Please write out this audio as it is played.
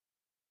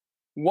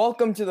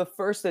Welcome to the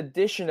first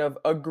edition of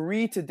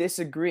Agree to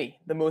Disagree,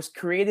 the most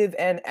creative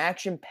and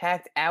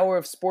action-packed hour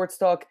of sports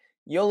talk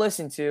you'll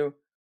listen to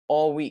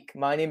all week.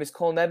 My name is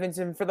Cole Evans,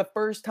 and for the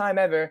first time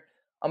ever,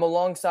 I'm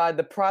alongside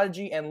the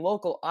prodigy and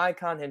local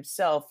icon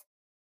himself,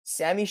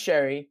 Sammy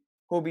Sherry,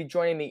 who will be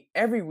joining me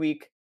every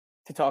week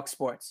to talk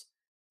sports.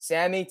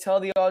 Sammy, tell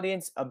the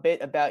audience a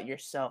bit about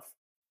yourself.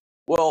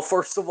 Well,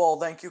 first of all,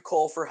 thank you,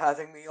 Cole, for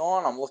having me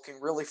on. I'm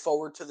looking really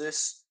forward to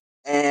this,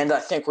 and I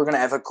think we're going to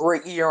have a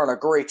great year and a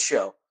great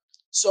show.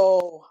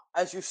 So,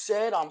 as you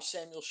said, I'm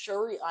Samuel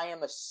Sherry. I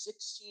am a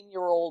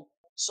 16-year-old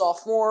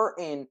sophomore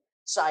in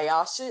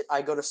Syosset.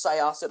 I go to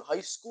Syosset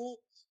High School,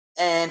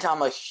 and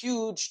I'm a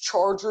huge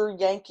Charger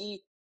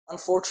Yankee,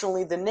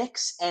 unfortunately, the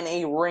Knicks, and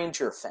a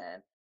Ranger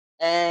fan.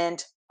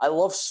 And I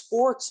love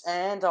sports,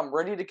 and I'm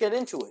ready to get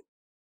into it.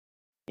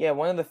 Yeah,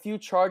 one of the few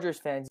Chargers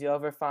fans you'll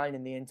ever find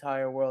in the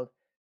entire world.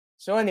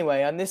 So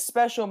anyway, on this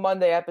special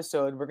Monday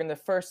episode, we're going to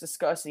first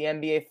discuss the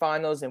NBA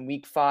Finals in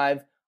Week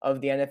 5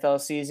 of the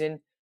NFL season,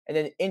 and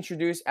then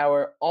introduce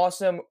our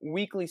awesome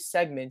weekly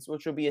segments,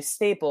 which will be a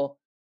staple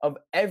of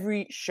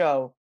every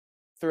show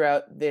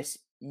throughout this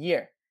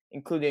year,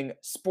 including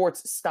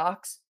sports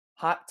stocks,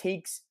 hot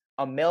takes,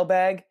 a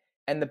mailbag,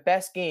 and the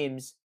best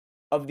games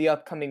of the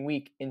upcoming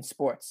week in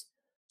sports.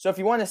 So if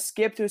you want to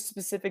skip to a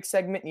specific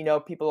segment,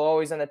 people are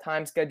always on a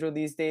time schedule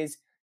these days,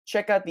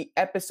 check out the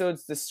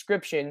episode's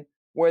description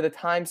where the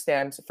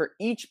timestamps for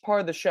each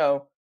part of the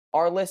show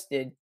are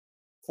listed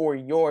for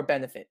your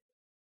benefit.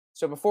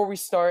 So before we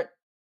start,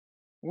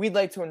 we'd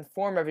like to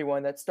inform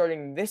everyone that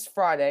starting this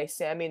Friday,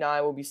 Sammy and I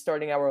will be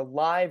starting our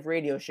live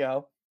radio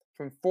show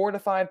from 4 to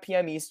 5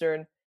 p.m.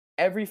 Eastern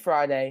every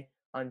Friday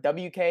on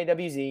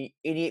WKWZ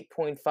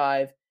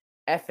 88.5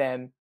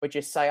 FM, which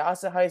is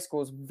Syosset High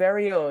School's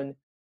very own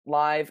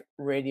live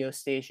radio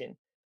station.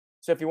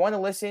 So if you want to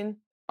listen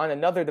on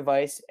another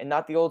device and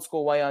not the old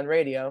school way on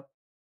radio,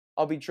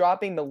 I'll be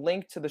dropping the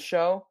link to the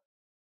show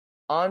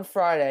on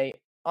Friday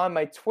on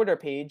my Twitter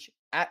page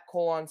at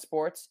Colon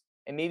Sports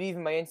and maybe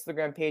even my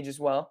Instagram page as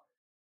well.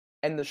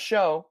 And the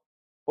show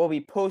will be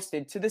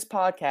posted to this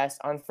podcast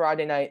on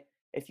Friday night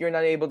if you're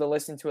not able to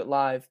listen to it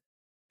live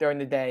during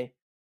the day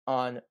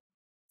on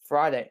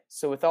Friday.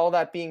 So with all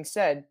that being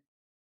said,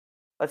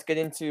 let's get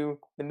into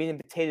the meat and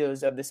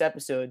potatoes of this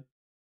episode.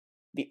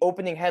 The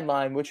opening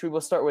headline, which we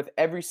will start with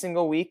every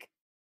single week.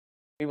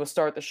 We will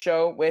start the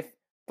show with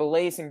the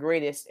latest and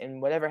greatest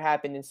in whatever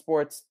happened in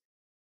sports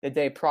the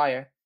day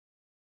prior.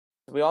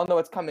 We all know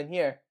what's coming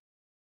here.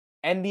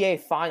 NBA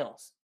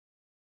Finals.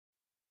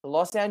 The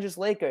Los Angeles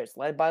Lakers,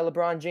 led by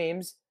LeBron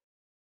James,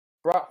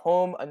 brought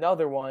home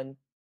another one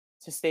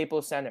to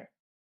Staples Center,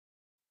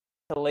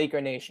 to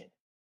Laker Nation.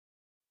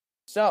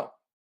 So,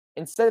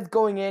 instead of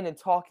going in and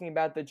talking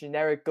about the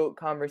generic GOAT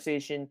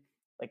conversation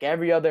like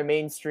every other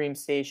mainstream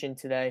station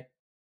today,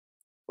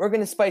 we're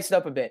going to spice it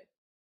up a bit.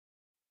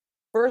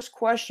 First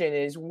question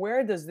is,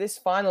 where does this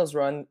finals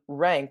run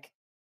rank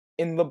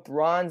in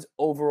LeBron's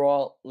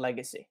overall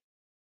legacy?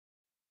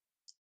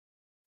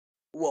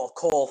 Well,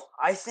 Cole,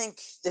 I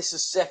think this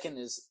is second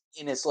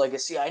in his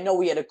legacy. I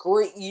know he had a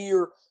great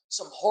year,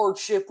 some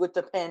hardship with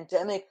the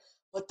pandemic,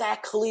 but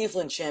that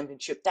Cleveland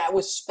championship, that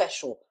was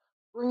special.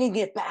 Bringing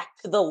it back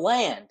to the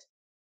land.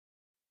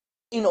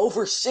 In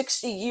over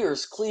 60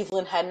 years,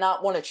 Cleveland had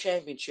not won a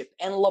championship,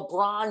 and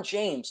LeBron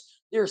James,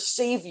 their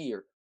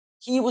savior,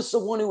 he was the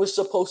one who was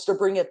supposed to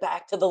bring it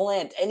back to the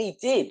land, and he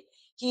did.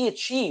 He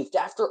achieved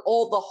after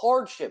all the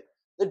hardship,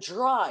 the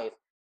drive,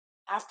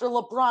 after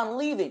LeBron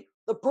leaving,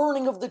 the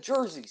burning of the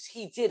jerseys.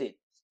 He did it.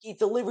 He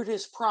delivered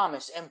his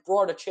promise and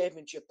brought a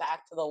championship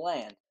back to the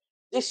land.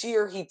 This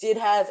year, he did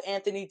have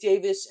Anthony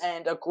Davis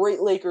and a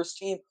great Lakers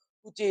team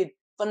who did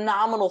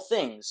phenomenal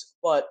things,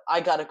 but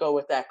I got to go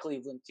with that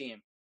Cleveland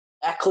team.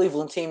 That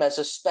Cleveland team has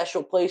a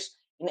special place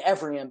in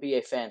every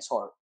NBA fan's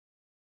heart.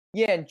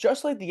 Yeah, and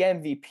just like the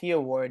MVP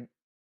award,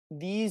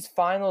 these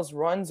finals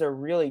runs are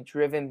really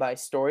driven by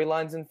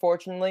storylines,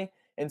 unfortunately.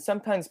 And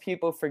sometimes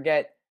people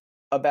forget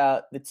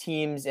about the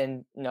teams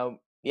and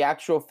the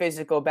actual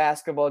physical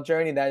basketball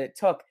journey that it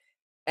took.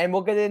 And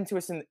we'll get into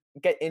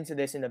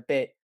this in a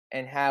bit,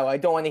 and how I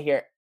don't want to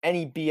hear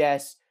any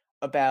BS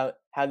about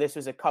how this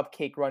was a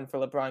cupcake run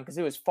for LeBron, because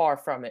it was far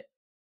from it.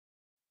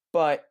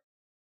 But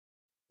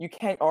you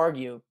can't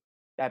argue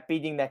that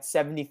beating that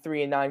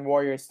 73-9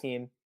 Warriors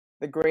team,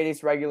 the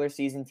greatest regular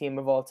season team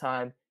of all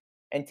time,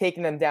 and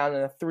taking them down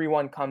in a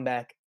 3-1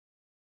 comeback,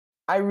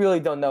 I really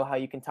don't know how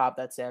you can top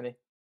that, Sammy.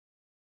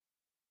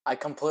 I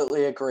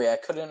completely agree. I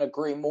couldn't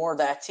agree more.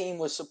 That team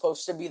was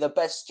supposed to be the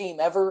best team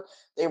ever.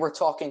 They were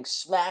talking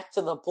smack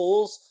to the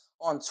Bulls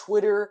on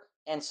Twitter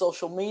and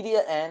social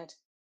media, and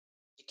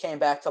it came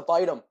back to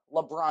bite them.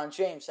 LeBron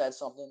James had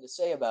something to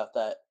say about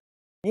that.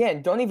 Yeah,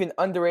 and don't even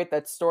underrate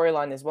that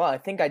storyline as well. I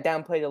think I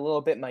downplayed a little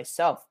bit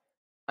myself.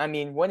 I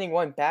mean, winning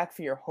one back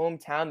for your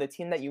hometown, the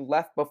team that you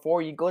left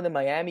before, you go to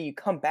Miami, you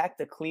come back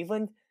to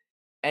Cleveland,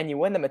 and you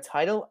win them a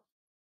title.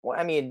 Well,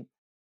 I mean,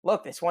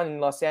 look, this one in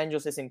Los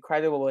Angeles is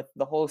incredible with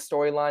the whole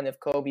storyline of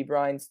Kobe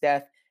Bryant's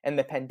death and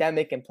the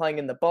pandemic and playing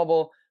in the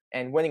bubble.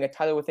 and winning a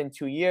title within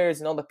 2 years,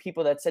 and all the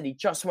people that said he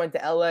just went to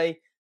LA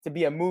to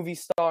be a movie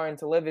star and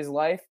to live his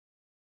life.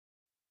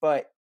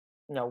 But,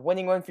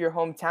 winning one for your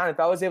hometown, if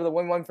I was able to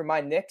win one for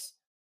my Knicks,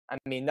 I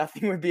mean,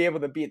 nothing would be able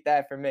to beat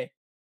that for me.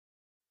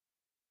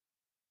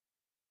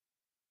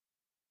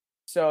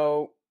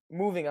 So,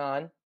 moving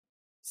on,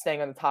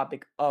 staying on the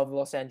topic of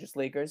Los Angeles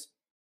Lakers,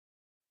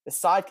 the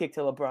sidekick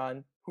to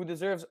LeBron, who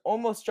deserves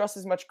almost just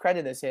as much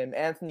credit as him,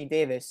 Anthony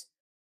Davis,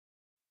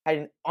 had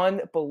an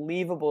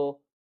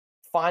unbelievable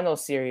final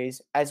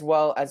series as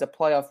well as a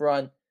playoff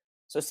run.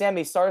 So,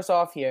 Sammy, start us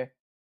off here.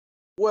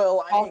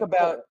 Well, I Talk mean,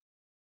 about, Cole,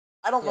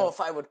 I don't know yeah,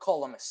 if I would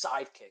call him a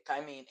sidekick.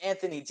 I mean,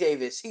 Anthony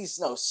Davis, he's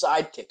no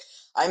sidekick.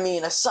 I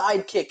mean, a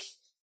sidekick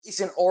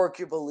isn't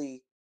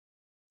arguably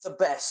the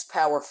best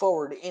power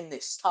forward in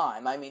this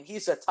time. I mean,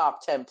 he's a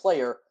top 10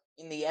 player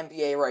in the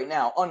NBA right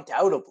now,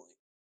 undoubtedly.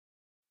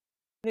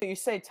 you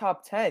say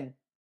top 10,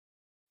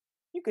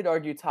 you could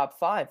argue top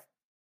 5.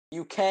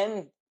 You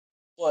can,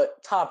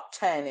 but top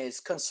 10 is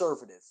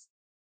conservative.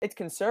 It's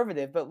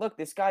conservative, but look,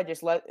 this guy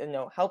just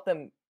help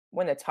them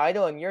win a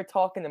title, and you're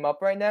talking him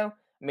up right now.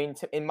 I mean,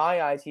 in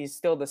my eyes, he's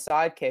still the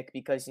sidekick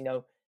because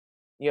you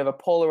have a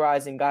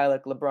polarizing guy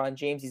like LeBron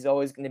James. He's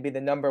always going to be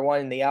the number one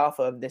and the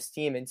alpha of this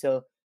team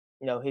until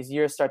his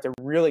years start to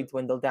really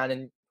dwindle down,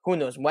 and who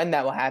knows when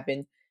that will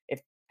happen,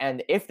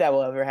 if that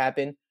will ever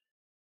happen.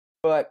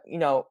 But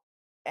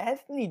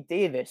Anthony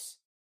Davis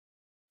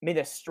made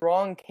a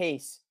strong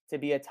case to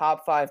be a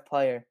top 5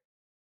 player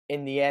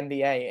in the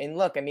NBA. And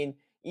look, I mean,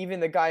 even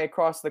the guy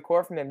across the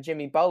court from him,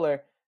 Jimmy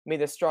Butler,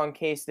 made a strong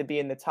case to be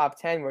in the top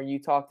 10 where you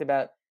talked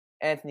about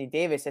Anthony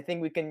Davis. I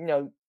think we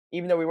can,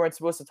 even though we weren't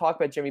supposed to talk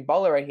about Jimmy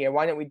Butler right here,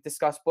 why don't we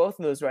discuss both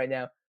of those right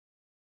now?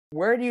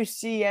 Where do you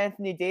see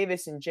Anthony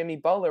Davis and Jimmy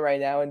Butler right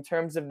now in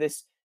terms of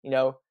this,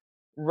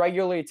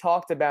 regularly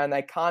talked about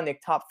an iconic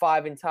top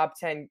 5 and top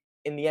 10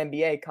 in the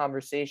NBA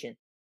conversation?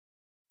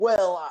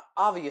 Well,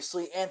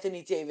 obviously,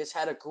 Anthony Davis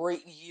had a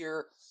great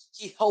year.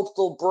 He helped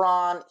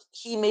LeBron.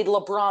 He made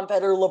LeBron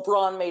better.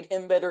 LeBron made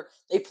him better.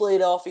 They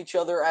played off each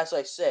other, as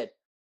I said,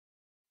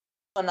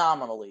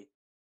 phenomenally.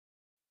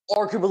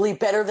 Arguably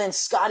better than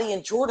Scottie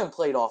and Jordan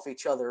played off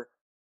each other.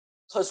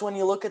 Because when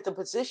you look at the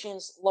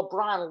positions,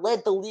 LeBron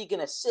led the league in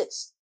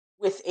assists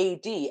with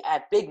AD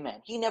at big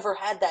men. He never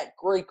had that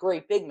great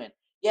big man.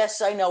 Yes,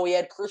 I know he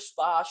had Chris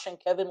Bosh and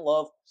Kevin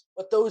Love,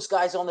 but those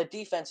guys on the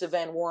defensive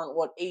end weren't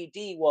what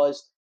AD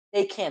was.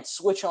 They can't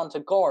switch onto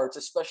guards,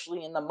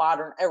 especially in the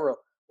modern era,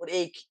 what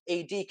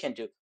AD can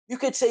do. You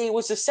could say he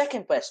was the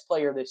second best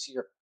player this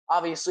year.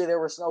 Obviously, there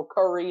was no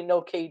Curry,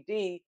 no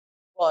KD,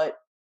 but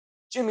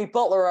Jimmy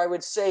Butler, I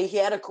would say he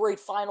had a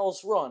great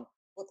finals run.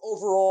 But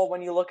overall,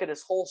 when you look at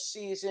his whole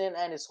season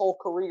and his whole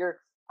career,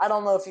 I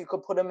don't know if you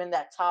could put him in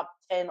that top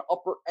 10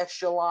 upper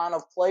echelon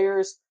of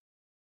players.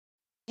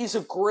 He's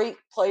a great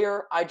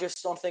player. I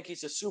just don't think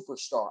he's a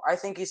superstar. I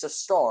think he's a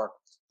star,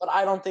 but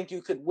I don't think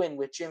you could win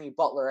with Jimmy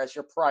Butler as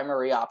your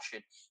primary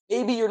option.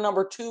 Maybe your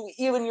number 2,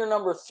 even your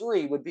number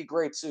 3 would be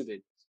great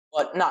suited,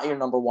 but not your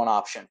number 1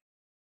 option.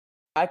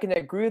 I can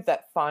agree with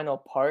that final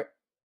part,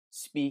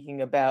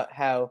 speaking about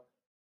how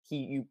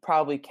you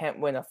probably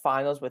can't win a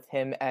finals with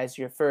him as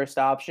your first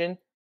option.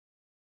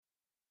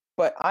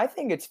 But I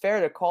think it's fair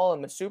to call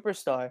him a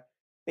superstar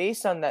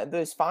based on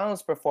those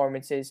finals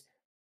performances.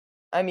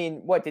 I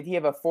mean, what did he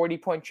have, a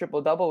 40-point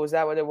triple double? Was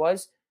that what it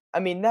was? I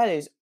mean, that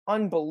is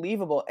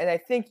unbelievable. And I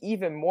think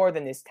even more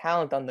than his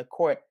talent on the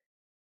court,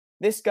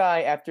 this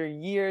guy, after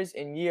years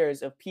and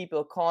years of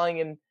people calling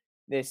him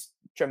this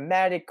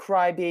dramatic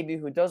crybaby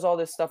who does all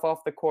this stuff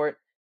off the court,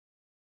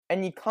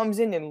 and he comes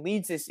in and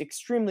leads this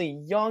extremely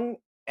young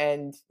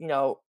and,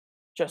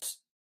 just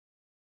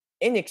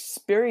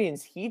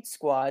inexperienced Heat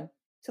squad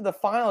to the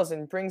finals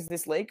and brings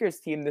this Lakers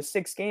team to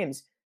 6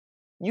 games.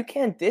 You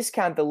can't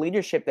discount the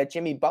leadership that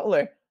Jimmy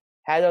Butler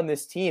had on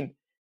this team.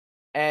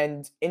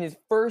 And in his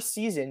first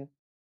season,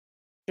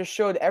 just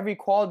showed every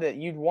quality that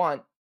you'd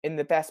want in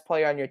the best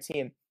player on your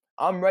team.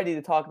 I'm ready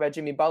to talk about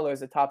Jimmy Butler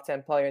as a top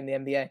 10 player in the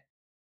NBA.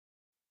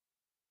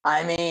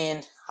 I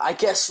mean, I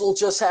guess we'll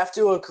just have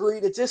to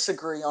agree to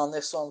disagree on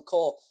this one,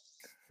 Cole.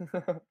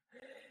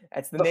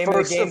 That's the The name of the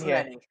first game of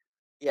here. many.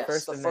 Yes,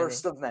 First the of many.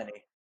 first of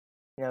many.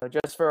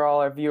 Just for all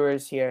our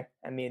viewers here,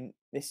 I mean,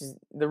 this is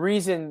the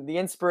reason, the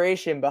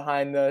inspiration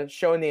behind the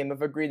show name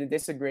of Agree to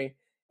Disagree.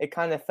 It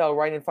kind of fell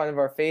right in front of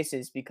our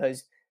faces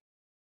because,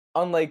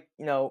 unlike,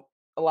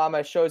 a lot of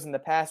my shows in the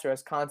past where I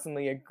was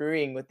constantly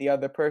agreeing with the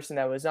other person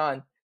that was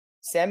on,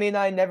 Sammy and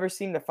I never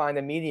seem to find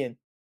a median.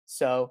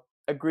 So,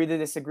 Agree to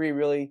Disagree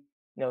really,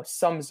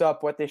 sums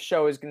up what this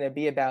show is going to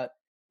be about.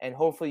 And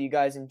hopefully you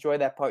guys enjoy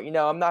that part.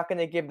 I'm not going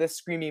to give the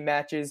screaming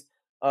matches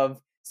of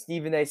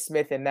Stephen A.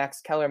 Smith and Max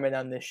Kellerman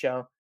on this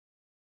show,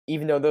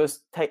 even though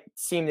those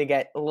seem to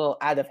get a little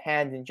out of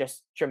hand and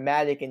just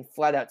dramatic and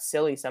flat out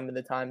silly some of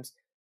the times.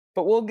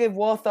 But we'll give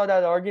well thought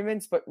out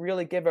arguments, but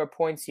really give our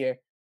points here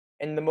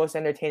in the most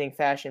entertaining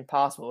fashion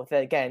possible,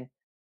 without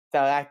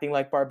acting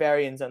like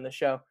barbarians on the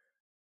show.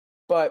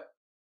 But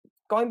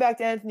going back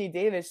to Anthony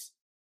Davis,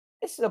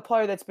 this is a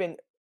player that's been,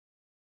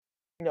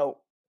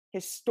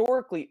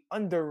 historically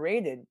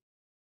underrated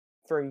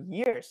for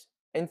years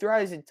and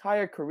throughout his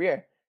entire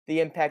career, the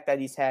impact that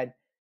he's had.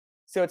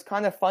 So it's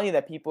kind of funny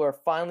that people are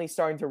finally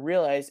starting to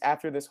realize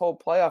after this whole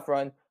playoff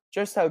run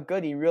just how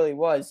good he really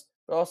was.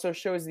 But also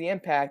shows the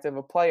impact of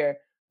a player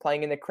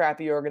playing in a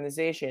crappy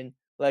organization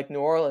like New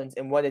Orleans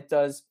and what it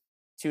does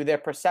to their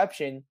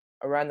perception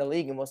around the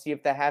league. And we'll see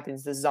if that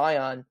happens to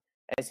Zion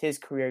as his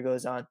career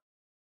goes on.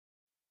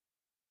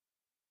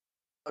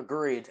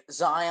 Agreed.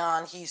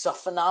 Zion, he's a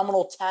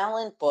phenomenal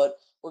talent, but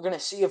we're going to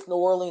see if New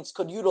Orleans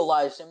could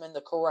utilize him in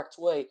the correct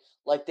way,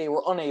 like they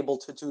were unable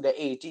to do to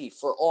AD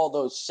for all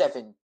those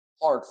 7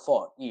 hard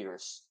fought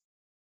years.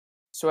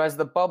 So as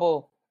the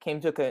bubble came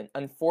to an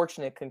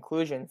unfortunate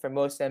conclusion for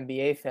most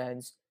NBA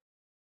fans,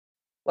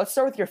 let's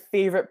start with your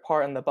favorite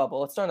part in the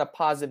bubble. Let's start on a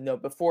positive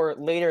note before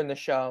later in the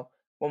show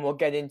when we'll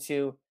get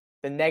into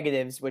the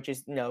negatives, which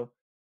is,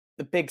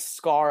 the big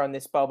scar on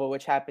this bubble,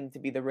 which happened to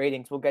be the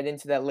ratings. We'll get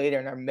into that later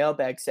in our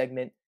mailbag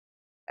segment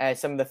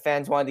as some of the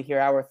fans wanted to hear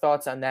our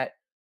thoughts on that.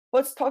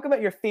 Let's talk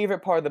about your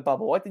favorite part of the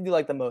bubble. What did you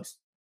like the most?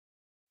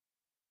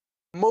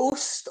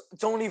 Most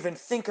don't even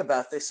think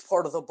about this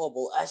part of the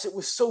bubble as it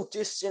was so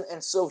distant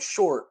and so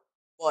short.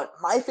 But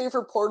my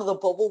favorite part of the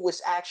bubble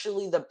was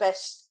actually the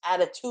best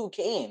out of 2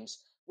 games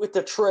with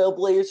the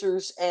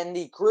Trailblazers and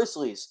the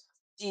Grizzlies,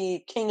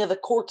 the King of the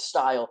Court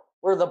style,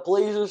 where the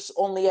Blazers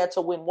only had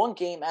to win 1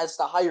 game as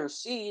the higher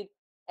seed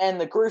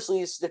and the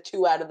Grizzlies the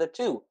 2 out of the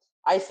 2.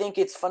 I think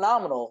it's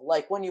phenomenal.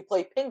 Like when you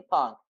play ping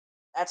pong,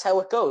 that's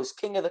how it goes,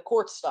 King of the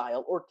Court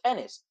style, or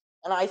tennis.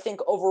 And I think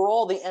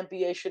overall the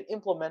NBA should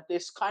implement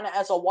this kind of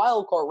as a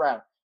wild card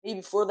round,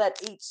 maybe for that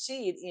 8th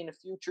seed in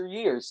future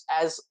years.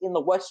 As in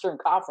the Western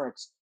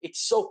Conference,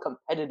 it's so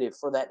competitive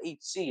for that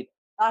 8th seed,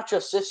 not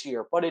just this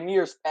year, but in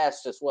years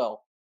past as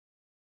well.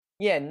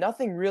 Yeah,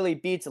 nothing really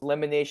beats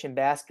elimination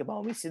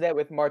basketball. We see that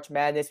with March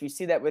Madness. We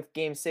see that with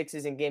game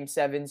sixes and game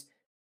sevens.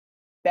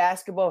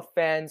 Basketball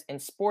fans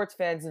and sports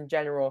fans in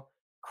general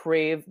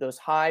crave those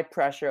high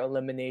pressure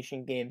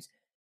elimination games.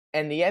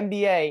 And the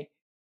NBA,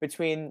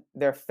 between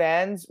their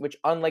fans, which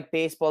unlike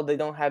baseball, they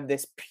don't have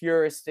this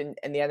purist in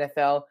the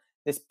NFL,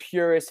 this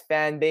purist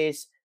fan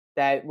base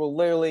that will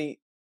literally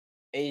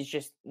is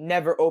just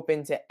never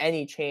open to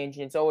any change.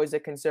 And it's always a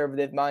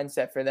conservative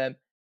mindset for them.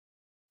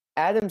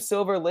 Adam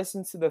Silver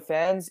listens to the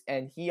fans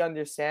and he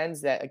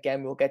understands that,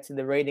 again, we'll get to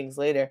the ratings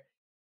later,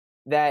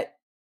 that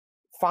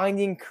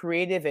finding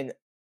creative and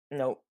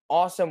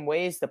awesome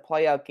ways to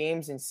play out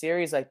games and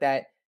series like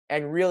that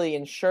and really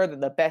ensure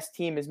that the best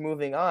team is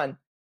moving on,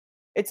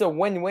 it's a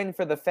win-win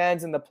for the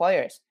fans and the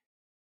players.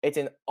 It's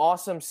an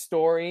awesome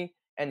story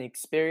and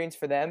experience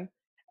for them,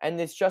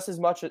 and it's just as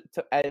much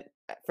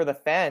for the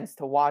fans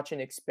to watch and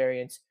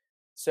experience.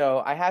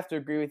 So I have to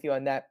agree with you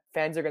on that.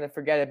 Fans are going to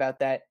forget about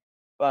that,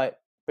 but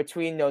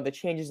between the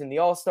changes in the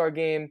All-Star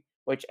game,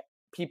 which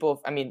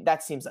people, I mean,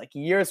 that seems like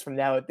years from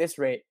now at this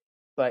rate,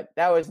 but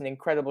that was an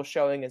incredible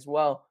showing as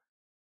well.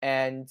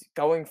 And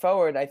going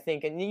forward, I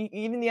think, and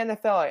even the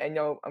NFL, I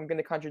know I'm going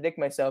to contradict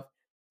myself,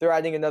 they're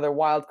adding another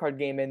wild card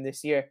game in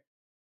this year.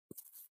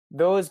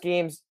 Those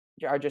games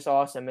are just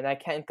awesome, and I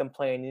can't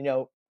complain.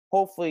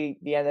 Hopefully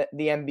the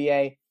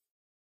NBA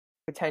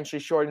potentially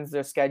shortens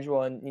their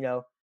schedule and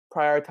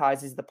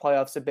prioritizes the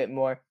playoffs a bit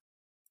more,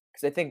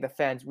 because I think the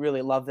fans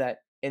really love that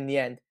in the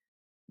end.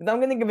 But I'm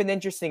going to give an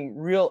interesting,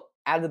 real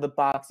out of the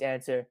box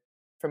answer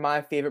for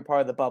my favorite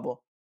part of the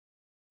bubble,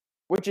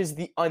 which is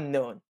the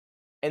unknown.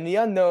 And the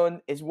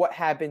unknown is what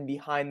happened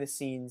behind the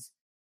scenes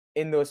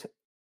in those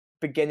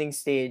beginning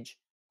stage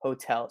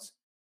hotels.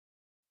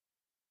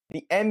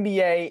 The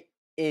NBA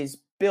is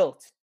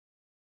built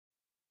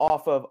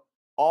off of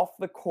off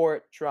the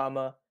court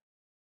drama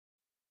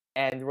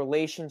and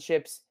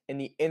relationships in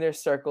the inner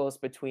circles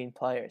between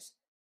players.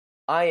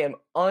 I am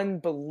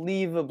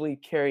unbelievably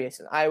curious,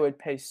 and I would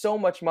pay so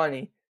much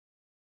money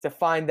to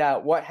find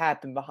out what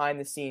happened behind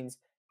the scenes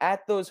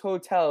at those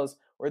hotels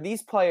where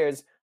these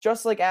players,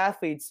 just like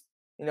athletes,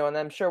 and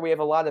I'm sure we have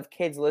a lot of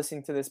kids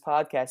listening to this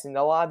podcast, and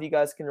a lot of you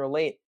guys can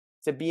relate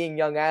to being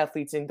young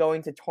athletes and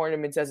going to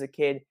tournaments as a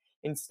kid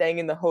and staying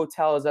in the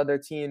hotel as other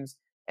teams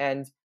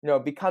and,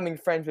 becoming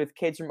friends with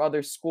kids from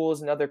other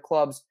schools and other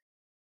clubs.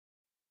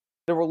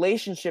 The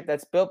relationship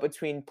that's built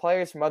between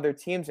players from other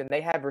teams and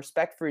they have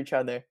respect for each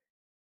other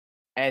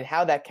and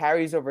how that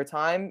carries over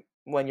time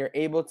when you're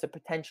able to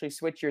potentially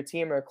switch your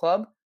team or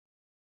club.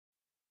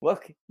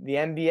 Look, the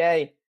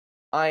NBA,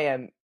 I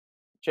am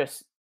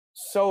just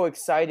so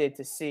excited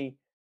to see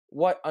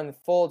what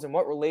unfolds and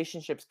what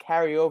relationships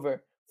carry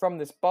over from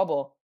this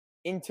bubble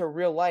into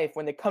real life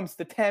when it comes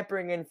to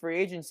tampering in free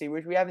agency,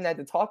 which we haven't had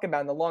to talk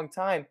about in a long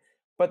time.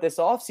 But this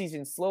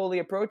offseason slowly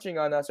approaching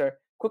on us, or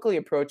quickly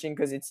approaching,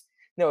 because it's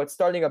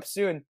starting up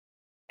soon.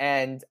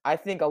 And I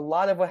think a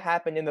lot of what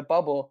happened in the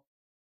bubble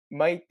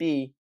might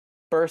be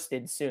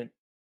bursted soon.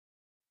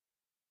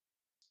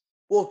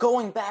 Well,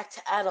 going back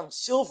to Adam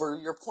Silver,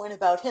 your point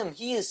about him,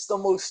 he is the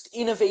most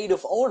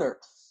innovative owner.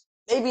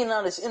 Maybe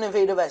not as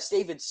innovative as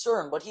David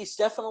Stern, but he's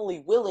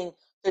definitely willing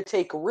to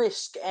take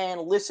risk and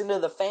listen to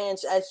the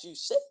fans, as you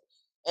said.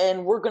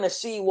 And we're going to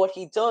see what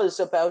he does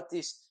about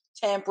this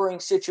tampering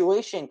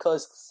situation.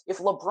 Because if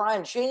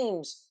LeBron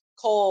James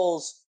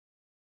calls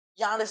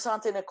Giannis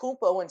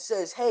Antetokounmpo and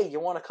says, "Hey, you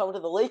want to come to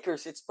the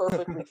Lakers?" It's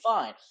perfectly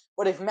fine.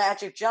 But if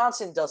Magic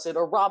Johnson does it,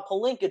 or Rob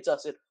Pelinka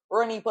does it,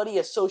 or anybody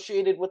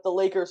associated with the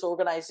Lakers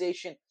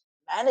organization,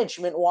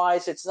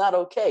 management-wise, it's not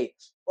okay.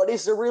 But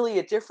is there really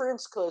a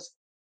difference? Because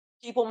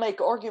people make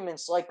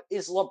arguments like,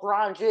 is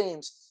LeBron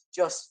James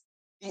just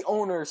the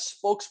owner's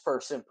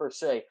spokesperson per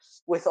se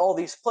with all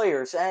these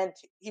players? And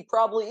he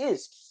probably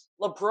is.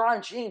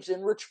 LeBron James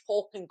and Rich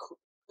Paul can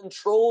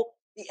control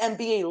the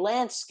NBA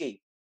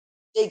landscape.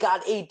 They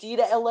got AD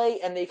to LA,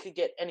 and they could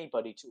get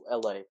anybody to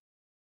LA.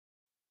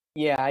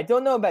 Yeah, I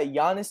don't know about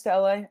Giannis to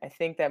LA. I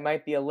think that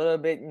might be a little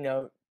bit,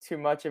 too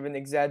much of an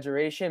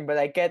exaggeration, but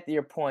I get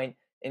your point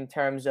in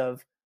terms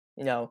of,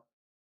 you know,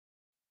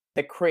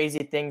 the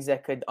crazy things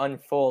that could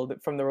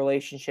unfold from the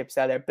relationships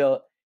that are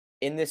built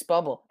in this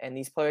bubble. And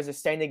these players are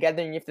staying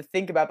together, and you have to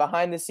think about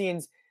behind the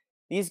scenes,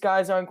 these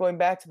guys aren't going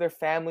back to their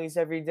families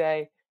every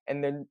day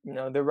and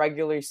their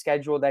regularly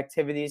scheduled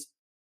activities.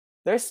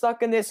 They're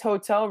stuck in this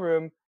hotel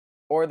room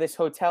or this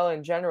hotel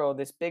in general,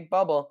 this big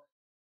bubble,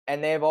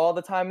 and they have all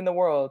the time in the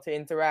world to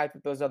interact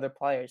with those other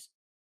players.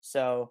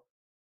 So,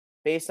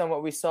 based on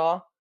what we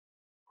saw,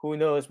 who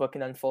knows what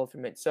can unfold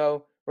from it.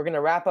 So, we're going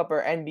to wrap up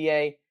our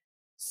NBA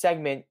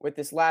segment with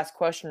this last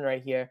question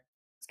right here.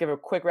 Let's give a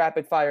quick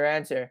rapid fire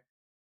answer.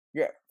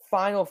 Your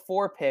final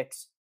four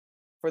picks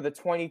for the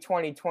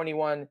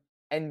 2020-21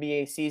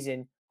 NBA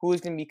season. Who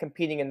is going to be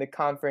competing in the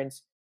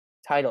conference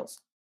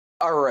titles?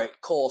 All right,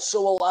 Cole.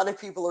 So a lot of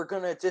people are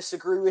going to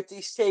disagree with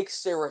these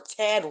takes. They're a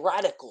tad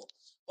radical.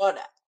 But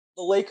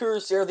the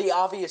Lakers, they're the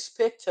obvious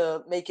pick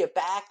to make it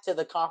back to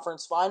the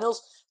conference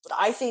finals. But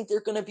I think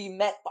they're going to be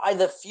met by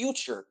the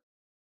future.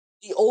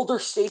 The older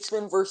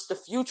statesman versus the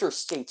future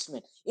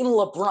statesman. In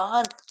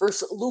LeBron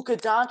versus Luka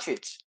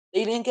Doncic.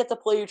 They didn't get to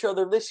play each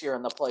other this year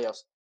in the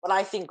playoffs. But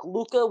I think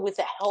Luka with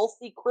a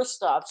healthy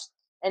Kristaps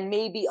and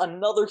maybe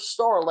another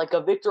star like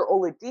a Victor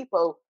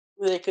Oladipo,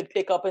 who they could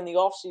pick up in the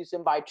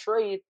offseason by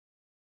trade,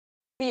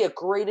 be a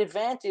great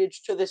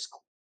advantage to this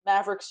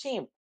Mavericks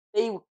team.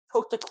 They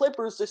took the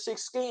Clippers to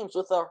 6 games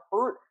with a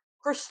hurt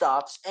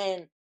Kristaps,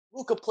 and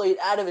Luka played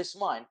out of his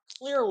mind.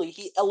 Clearly,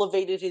 he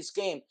elevated his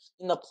game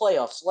in the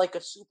playoffs like a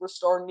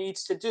superstar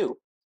needs to do.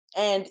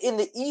 And in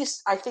the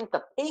East, I think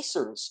the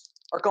Pacers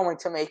are going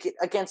to make it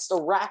against the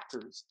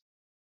Raptors.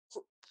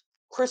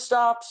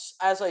 Kristaps,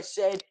 as I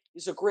said,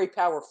 is a great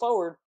power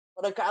forward,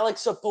 but a guy like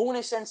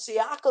Sabonis and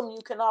Siakam,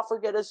 you cannot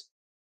forget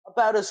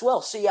about as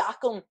well.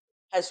 Siakam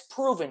has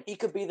proven he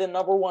could be the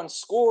number one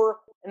scorer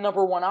and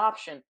number one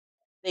option.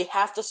 They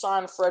have to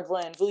sign Fred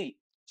VanVleet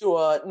to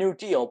a new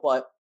deal,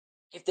 but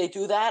if they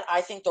do that,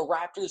 I think the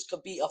Raptors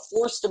could be a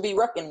force to be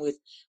reckoned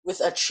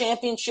with a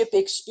championship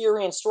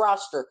experienced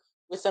roster,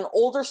 with an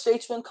older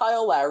statesman,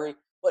 Kyle Lowry,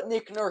 but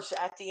Nick Nurse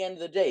at the end of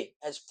the day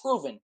has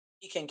proven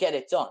he can get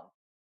it done.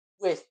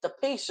 With the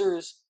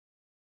Pacers,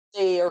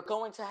 they are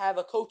going to have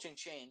a coaching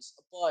change,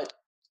 but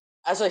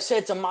as I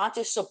said,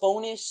 Domantas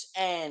Sabonis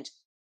and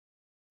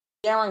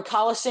Darren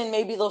Collison,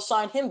 maybe they'll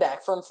sign him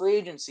back from free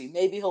agency.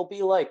 Maybe he'll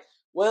be like,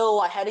 well,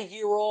 I had a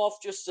year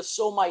off just to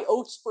sow my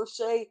oats, per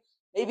se.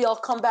 Maybe I'll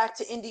come back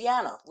to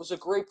Indiana. It was a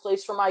great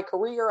place for my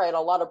career. I had a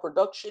lot of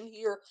production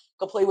here.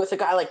 Could play with a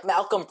guy like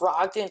Malcolm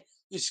Brogdon,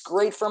 who's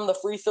great from the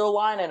free throw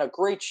line and a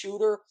great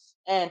shooter.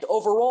 And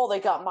overall, they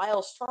got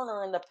Miles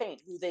Turner in the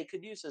paint, who they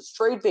could use as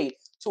trade bait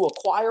to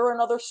acquire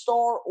another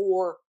star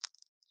or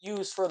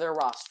use for their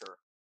roster.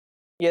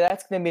 Yeah,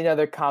 that's going to be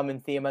another common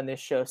theme on this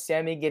show.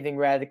 Sammy giving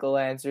radical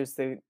answers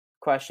to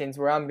questions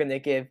where I'm going to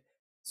give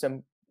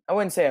some, I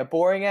wouldn't say a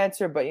boring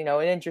answer, but,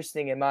 an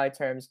interesting in my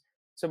terms.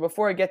 So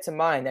before I get to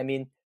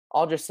mine,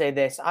 I'll just say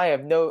this. I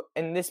have no,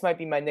 and this might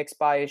be my Knicks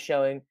bias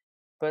showing,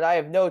 but I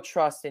have no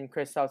trust in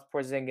Kristaps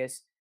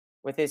Porzingis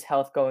with his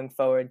health going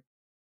forward.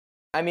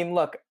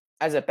 Look,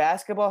 as a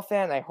basketball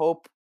fan, I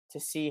hope to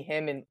see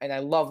him, and I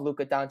love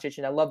Luka Doncic,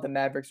 and I love the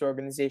Mavericks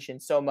organization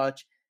so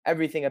much,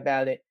 everything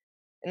about it.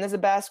 And as a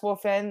basketball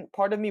fan,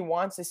 part of me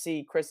wants to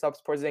see Kristaps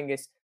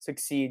Porzingis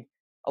succeed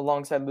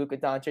alongside Luka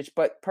Doncic.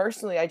 But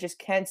personally, I just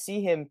can't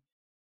see him,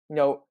 you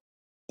know,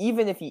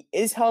 even if he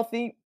is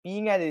healthy,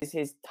 being at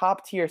his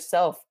top tier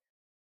self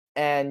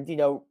and,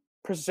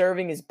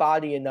 preserving his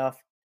body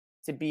enough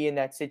to be in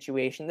that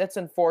situation. That's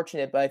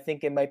unfortunate, but I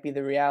think it might be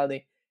the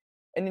reality.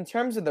 And in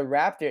terms of the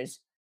Raptors,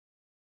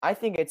 I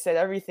think it said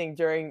everything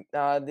during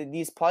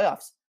these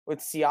playoffs with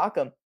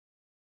Siakam.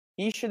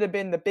 He should have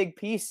been the big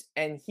piece,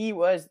 and he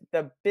was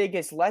the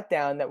biggest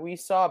letdown that we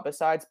saw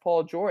besides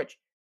Paul George,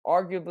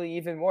 arguably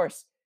even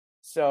worse.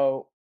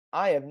 So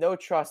I have no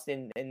trust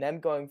in them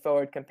going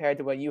forward compared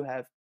to what you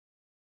have.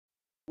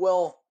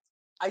 Well,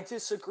 I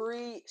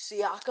disagree.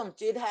 Siakam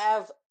did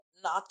have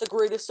not the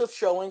greatest of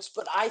showings,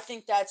 but I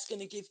think that's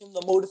going to give him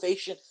the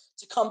motivation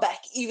to come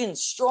back even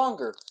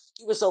stronger.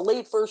 He was a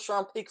late first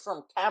round pick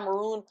from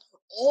Cameroon.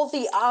 All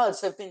the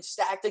odds have been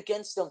stacked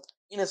against him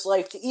in his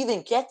life to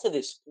even get to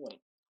this point,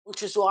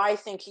 which is why I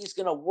think he's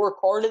going to work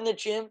hard in the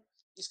gym.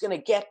 He's going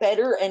to get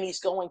better, and he's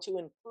going to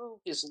improve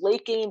his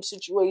late game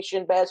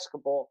situation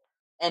basketball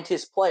and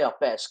his playoff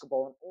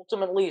basketball. And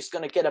ultimately, he's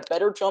going to get a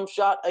better jump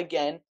shot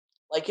again,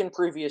 like in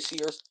previous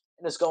years,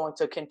 and is going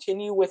to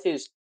continue with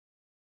his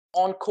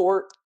on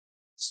court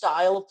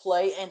style of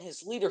play and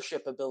his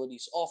leadership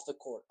abilities off the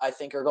court. I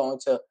think are going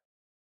to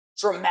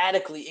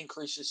dramatically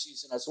increase this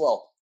season as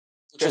well,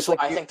 which is why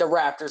I think the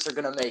Raptors are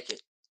going to make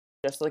it.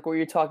 Just like what you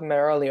were talking about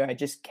earlier, I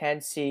just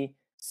can't see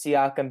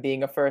Siakam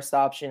being a first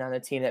option on a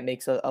team that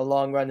makes a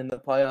long run in the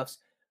playoffs.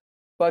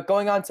 But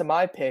going on to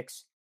my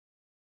picks,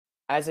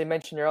 as I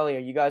mentioned earlier,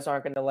 you guys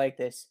aren't going to like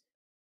this.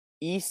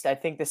 East, I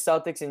think the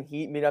Celtics and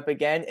Heat meet up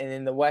again. And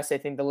in the West, I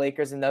think the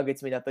Lakers and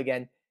Nuggets meet up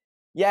again.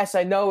 Yes,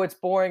 I know it's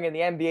boring and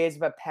the NBA is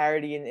about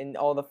parity and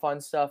all the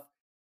fun stuff.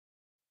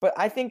 But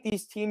I think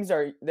these teams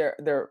between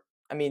the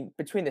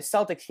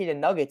Celtics, Heat, and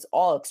Nuggets,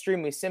 all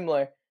extremely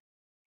similar.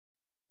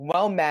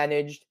 Well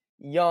managed,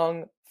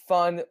 young,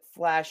 fun,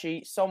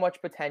 flashy, so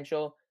much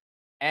potential.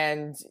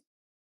 And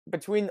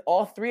between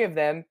all three of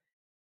them,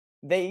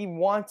 they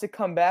want to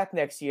come back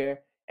next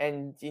year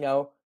and,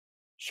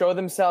 show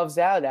themselves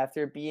out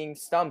after being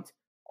stumped.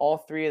 All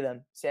three of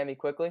them. Sammy,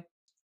 quickly.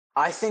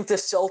 I think the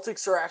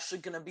Celtics are actually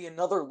going to be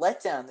another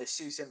letdown this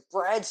season.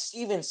 Brad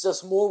Stevens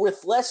does more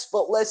with less,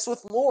 but less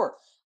with more.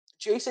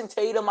 Jason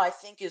Tatum, I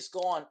think, is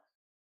gone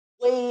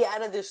way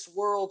out of this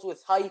world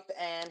with hype,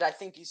 and I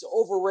think he's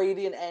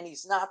overrated, and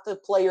he's not the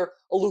player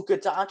Luka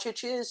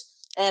Doncic is,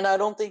 and I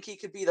don't think he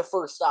could be the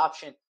first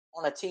option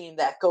on a team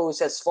that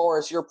goes as far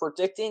as you're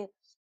predicting.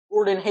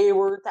 Gordon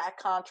Hayward, that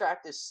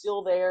contract is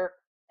still there,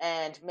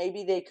 and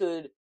maybe they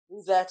could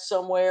move that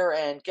somewhere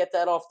and get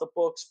that off the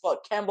books,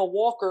 but Kemba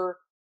Walker,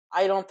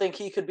 I don't think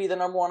he could be the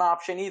number one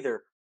option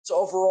either. So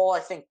overall,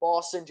 I think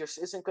Boston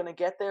just isn't going to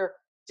get there.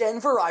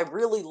 Denver, I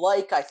really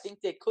like. I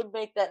think they could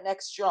make that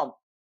next jump,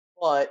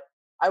 but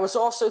I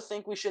also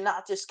think we should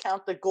not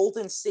discount the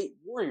Golden State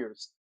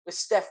Warriors with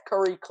Steph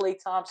Curry, Klay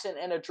Thompson,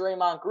 and a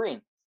Draymond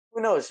Green.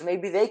 Who knows?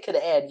 Maybe they could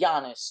add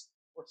Giannis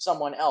or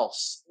someone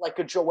else, like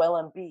a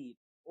Joel Embiid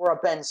or a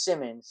Ben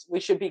Simmons. We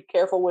should be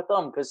careful with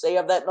them because they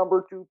have that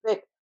number 2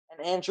 pick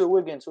and Andrew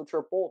Wiggins, which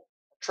are both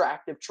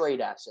attractive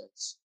trade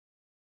assets.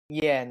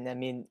 Yeah,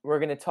 and we're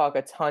going to talk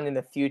a ton in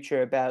the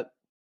future about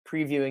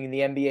previewing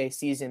the NBA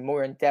season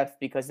more in depth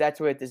because that's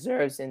what it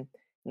deserves. And,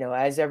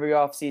 as every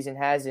offseason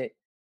has it,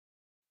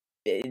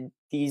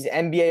 these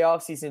NBA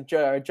offseasons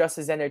are just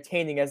as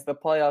entertaining as the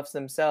playoffs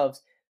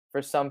themselves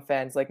for some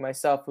fans like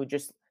myself who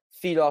just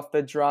feed off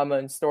the drama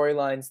and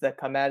storylines that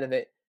come out of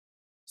it.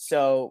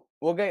 So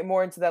we'll get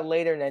more into that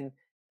later, and then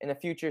in a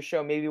future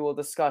show, maybe we'll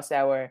discuss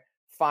our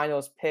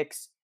finals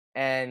picks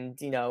and,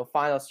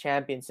 finals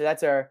champions. So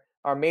that's our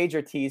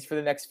major tease for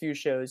the next few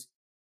shows.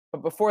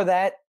 But before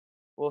that,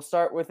 we'll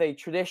start with a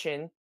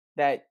tradition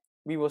that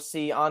we will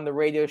see on the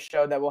radio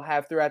show that we'll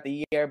have throughout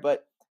the year.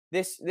 But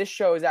this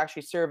show is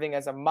actually serving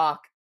as a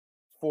mock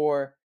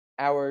for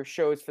our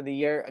shows for the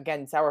year.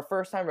 Again, it's our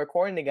first time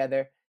recording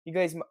together. You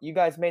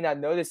guys may not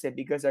notice it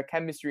because our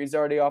chemistry is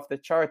already off the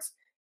charts.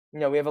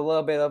 We have a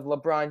little bit of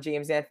LeBron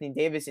James, Anthony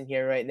Davis in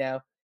here right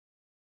now.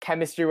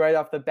 Chemistry right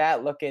off the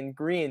bat looking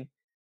green.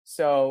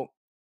 So,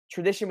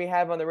 tradition we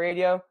have on the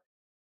radio,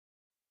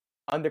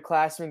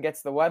 underclassman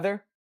gets the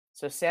weather.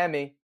 So,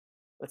 Sammy,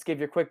 let's give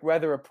you a quick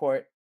weather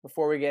report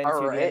before we get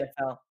into the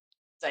NFL.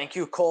 Thank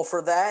you, Cole,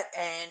 for that.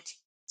 And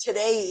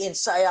today in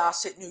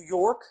Syosset, New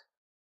York,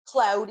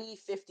 cloudy,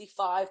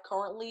 55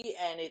 currently,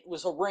 and it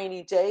was a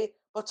rainy day.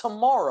 But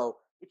tomorrow,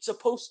 it's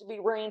supposed to be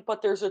rain,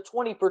 but there's a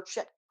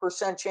 20%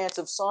 chance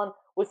of sun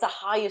with a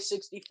high of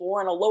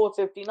 64 and a low of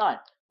 59.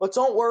 But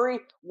don't worry,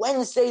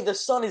 Wednesday the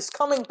sun is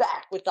coming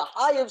back with a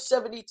high of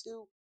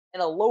 72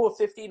 and a low of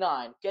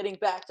 59, getting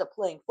back to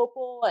playing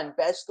football and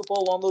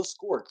basketball on those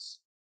courts.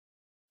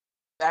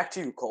 Back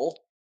to you, Cole.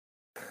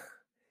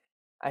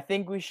 I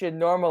think we should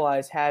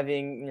normalize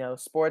having,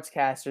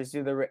 sportscasters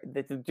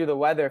do the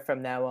weather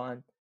from now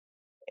on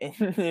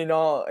in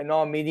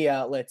all media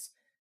outlets.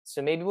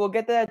 So maybe we'll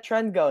get that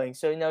trend going.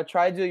 So,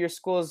 try to do your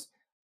school's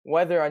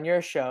weather on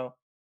your show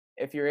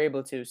if you're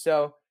able to.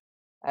 So,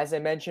 as I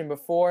mentioned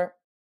before,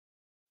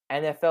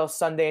 NFL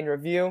Sunday in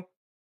Review.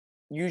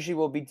 Usually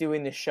we'll be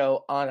doing the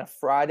show on a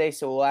Friday,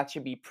 so we'll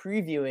actually be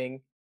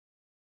previewing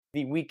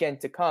the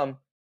weekend to come.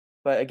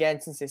 But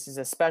again, since this is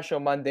a special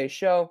Monday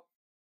show,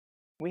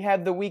 we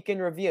have the week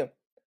in review.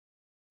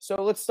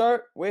 So let's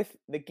start with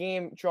the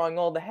game drawing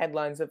all the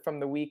headlines up from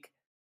the week.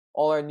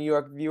 All our New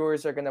York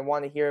viewers are going to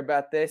want to hear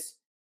about this.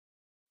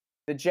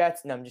 The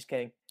Jets. No, I'm just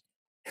kidding.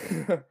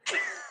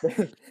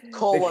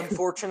 Cole,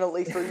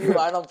 unfortunately for you,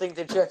 I don't think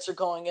the Jets are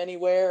going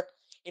anywhere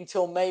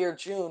until May or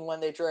June when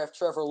they draft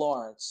Trevor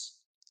Lawrence.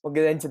 We'll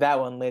get into that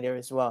one later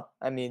as well.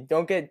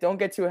 Don't get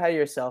too ahead of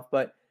yourself,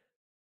 but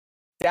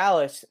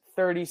Dallas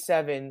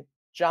 37,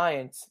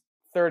 Giants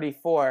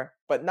 34,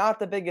 but not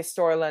the biggest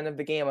storyline of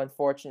the game,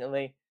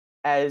 unfortunately,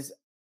 as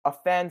a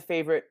fan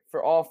favorite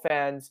for all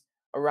fans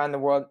around the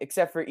world,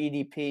 except for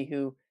EDP,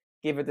 who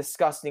gave a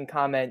disgusting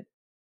comment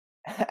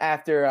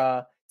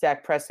after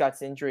Dak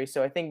Prescott's injury.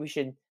 So I think we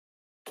should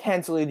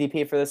cancel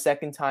EDP for the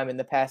second time in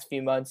the past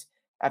few months.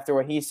 after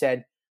what he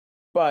said.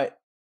 But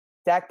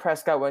Dak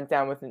Prescott went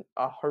down with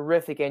a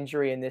horrific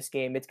injury in this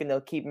game. It's going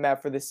to keep him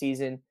out for the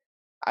season.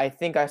 I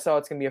think I saw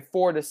it's going to be a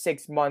 4 to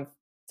 6 month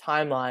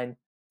timeline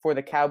for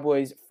the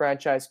Cowboys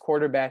franchise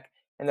quarterback.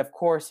 And of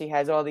course, he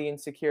has all the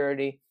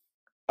insecurity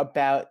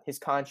about his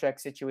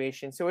contract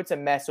situation. So it's a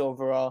mess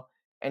overall.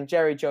 And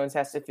Jerry Jones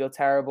has to feel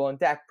terrible, and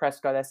Dak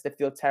Prescott has to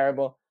feel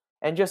terrible.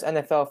 And just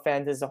NFL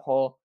fans as a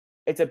whole,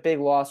 it's a big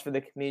loss for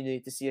the community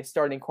to see a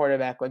starting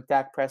quarterback like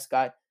Dak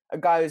Prescott, a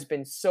guy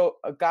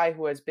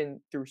who has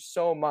been through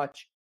so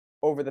much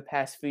over the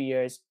past few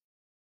years,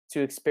 to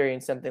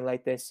experience something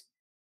like this.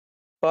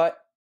 But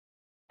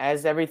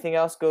as everything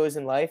else goes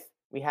in life,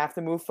 we have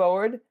to move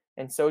forward,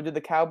 and so do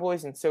the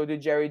Cowboys, and so do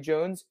Jerry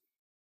Jones.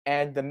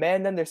 And the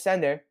man under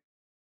center,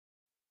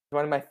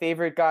 one of my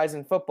favorite guys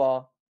in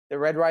football, the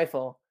Red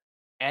Rifle,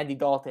 Andy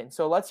Dalton.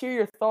 So let's hear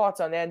your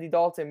thoughts on Andy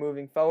Dalton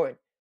moving forward.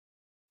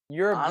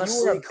 You were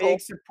Honestly, a Cole, big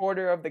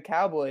supporter of the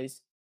Cowboys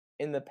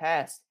in the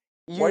past.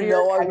 you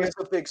know I was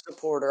a big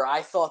supporter.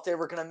 I thought they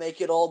were going to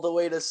make it all the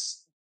way to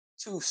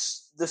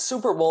the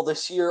Super Bowl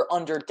this year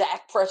under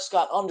Dak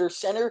Prescott under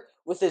center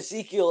with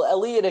Ezekiel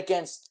Elliott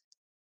against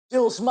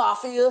Bills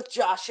Mafia,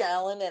 Josh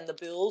Allen, and the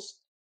Bills.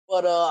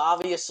 But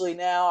obviously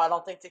now I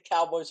don't think the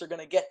Cowboys are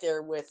going to get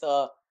there with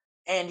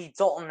Andy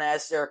Dalton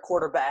as their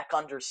quarterback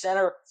under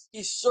center.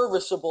 He's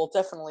serviceable,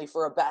 definitely,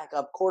 for a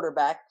backup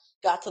quarterback.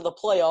 Got to the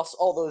playoffs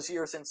all those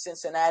years in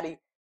Cincinnati,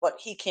 but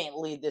he can't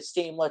lead this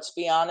team, let's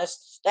be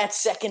honest. That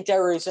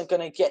secondary isn't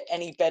going to get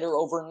any better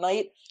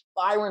overnight.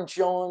 Byron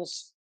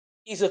Jones,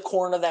 he's a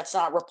corner that's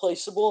not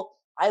replaceable.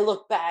 I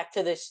look back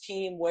to this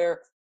team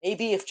where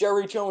maybe if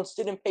Jerry Jones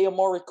didn't pay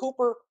Amari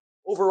Cooper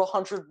over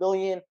 $100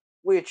 million,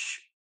 which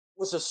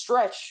was a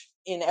stretch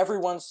in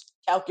everyone's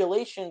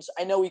calculations,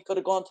 I know he could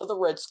have gone to the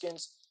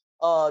Redskins,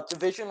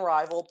 division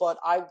rival, but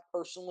I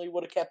personally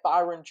would have kept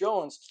Byron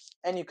Jones.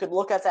 And you could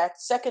look at that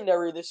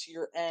secondary this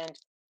year, and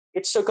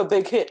it took a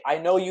big hit. I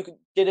know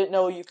didn't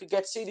know you could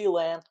get CeeDee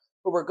Lamb,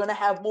 who we're going to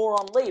have more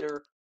on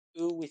later,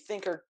 who we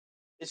think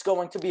is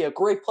going to be a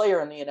great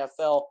player in the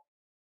NFL.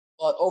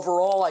 But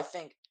overall, I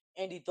think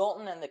Andy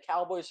Dalton and the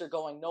Cowboys are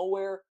going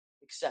nowhere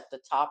except the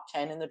top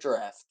 10 in the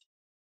draft.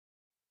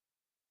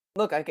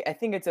 Look, I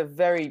think it's a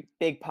very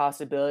big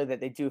possibility that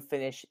they do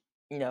finish,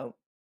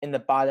 in the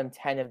bottom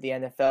 10 of the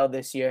NFL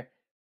this year.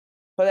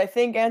 But I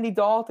think Andy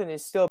Dalton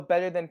is still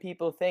better than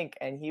people think,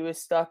 and he was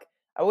stuck,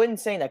 I wouldn't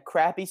say in a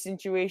crappy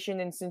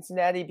situation in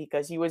Cincinnati,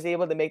 because he was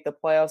able to make the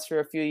playoffs for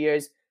a few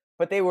years,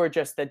 but they were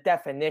just the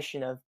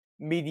definition of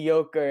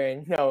mediocre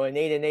and, an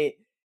 8-8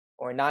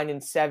 or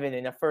 9-7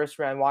 in a first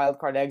round wild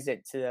card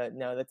exit to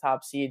the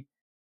top seed.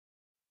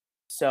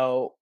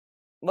 So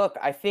look,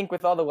 I think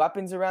with all the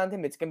weapons around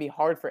him, it's going to be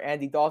hard for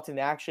Andy Dalton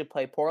to actually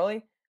play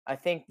poorly. I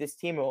think this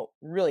team will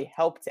really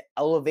help to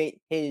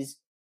elevate his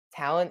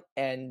talent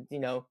and,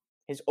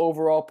 his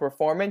overall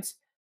performance.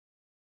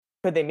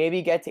 Could they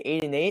maybe get to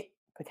 8-8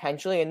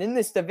 potentially? And in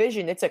this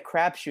division, it's a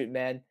crapshoot,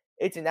 man.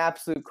 It's an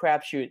absolute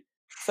crapshoot.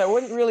 So I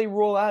wouldn't really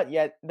rule out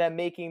yet them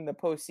making the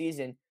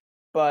postseason,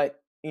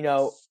 but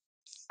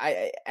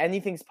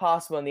anything's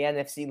possible in the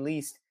NFC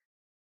least.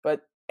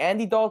 But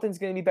Andy Dalton's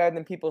going to be better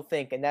than people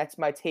think, and that's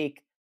my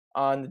take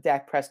on the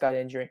Dak Prescott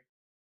injury.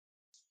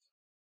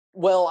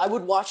 Well, I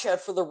would watch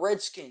out for the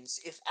Redskins.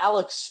 If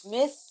Alex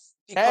Smith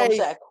becomes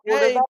that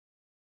quarterback.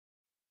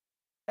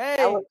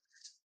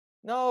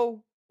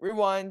 No,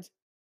 rewind.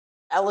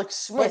 Alex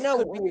Smith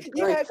could be a great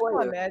player. Come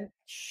on, man.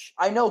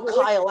 I know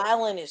Kyle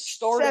Allen is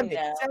starting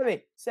now.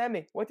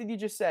 Sammy, what did you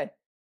just say?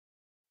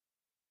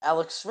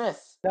 Alex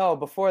Smith. No,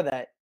 before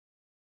that.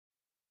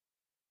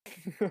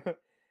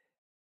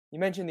 You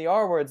mentioned the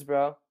R words,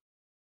 bro.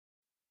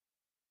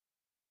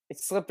 It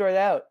slipped right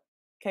out.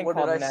 Can't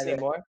call them that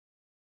anymore.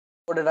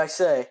 What did I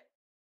say?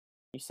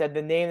 You said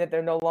the name that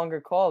they're no longer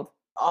called.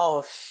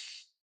 Oh,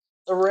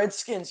 the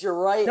Redskins. You're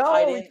right. No,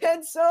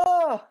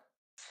 Kensa!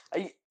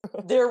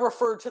 They're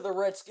referred to the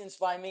Redskins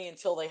by me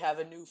until they have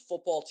a new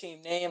football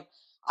team name.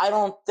 I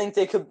don't think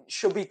they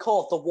should be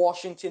called the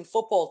Washington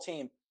football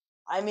team.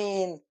 I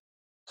mean,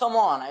 come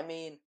on. I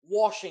mean,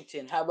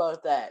 Washington. How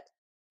about that?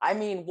 I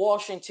mean,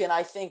 Washington,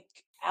 I think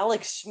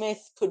Alex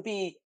Smith could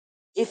be,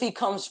 if he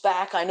comes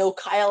back, I know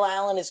Kyle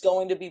Allen is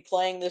going to be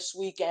playing this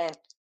weekend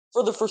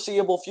for the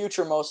foreseeable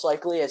future, most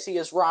likely, as he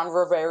is Ron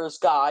Rivera's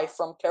guy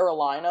from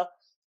Carolina.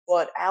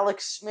 But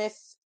Alex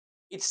Smith,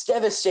 it's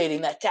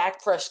devastating that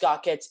Dak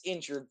Prescott gets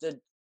injured the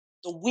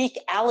week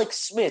Alex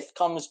Smith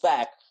comes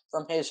back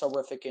from his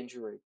horrific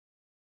injury.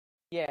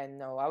 Yeah,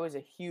 no, I was a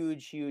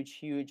huge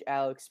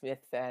Alex Smith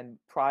fan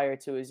prior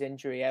to his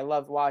injury. I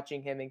loved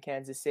watching him in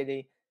Kansas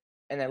City,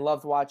 and I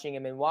loved watching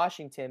him in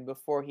Washington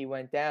before he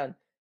went down.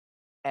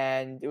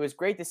 And it was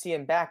great to see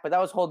him back, but I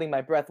was holding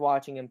my breath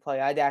watching him play.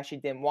 I actually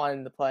didn't want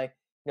him to play.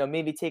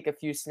 Maybe take a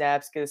few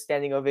snaps, get a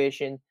standing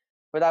ovation,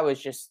 but I was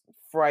just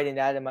frightened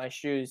out of my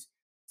shoes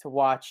to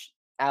watch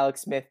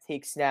Alex Smith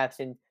take snaps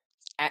and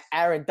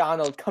Aaron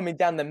Donald coming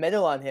down the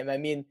middle on him. I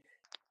mean,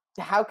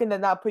 how can that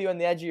not put you on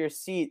the edge of your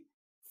seat,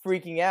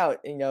 freaking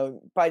out,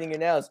 biting your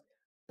nails?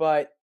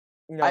 But,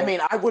 you I know, mean,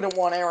 I wouldn't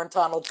want Aaron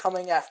Donald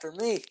coming after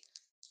me.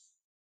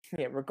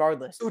 yeah,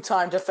 regardless.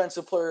 Two-time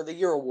Defensive Player of the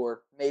Year award.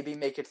 Maybe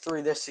make it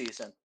 3 this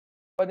season.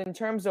 But in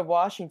terms of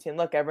Washington,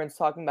 look, everyone's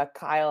talking about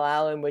Kyle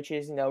Allen, which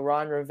is,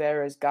 Ron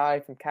Rivera's guy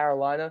from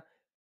Carolina.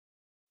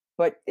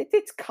 But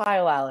it's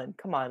Kyle Allen.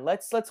 Come on,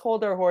 let's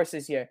hold our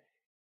horses here.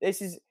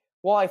 This is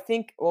I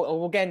think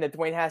we'll get into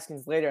Dwayne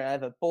Haskins later, and I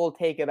have a bold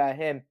take about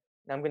him.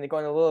 And I'm going to go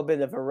on a little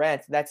bit of a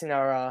rant. That's in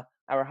our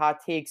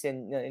hot takes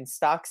in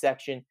stock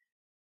section.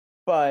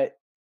 But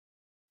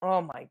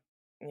oh my,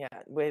 yeah,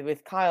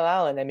 with Kyle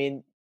Allen, I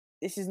mean,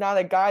 this is not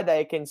a guy that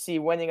I can see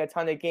winning a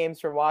ton of games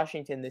for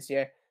Washington this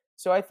year.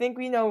 So I think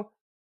we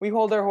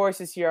hold our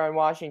horses here on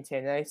Washington,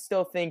 and I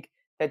still think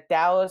that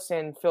Dallas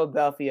and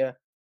Philadelphia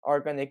are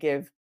going to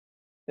give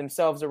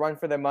themselves a run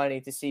for their money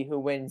to see who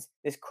wins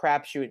this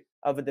crapshoot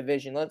of a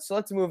division.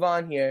 Let's move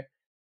on here.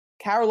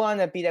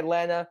 Carolina beat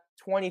Atlanta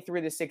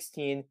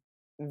 23-16.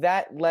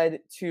 That led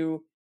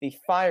to the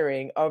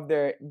firing of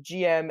their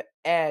GM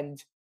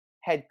and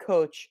head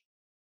coach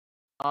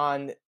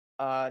on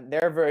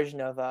their version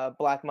of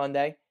Black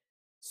Monday.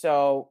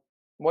 So,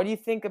 what do you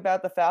think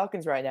about the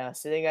Falcons right now,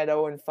 sitting at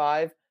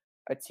 0-5,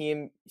 a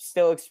team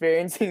still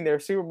experiencing their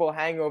Super Bowl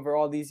hangover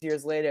all these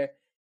years later?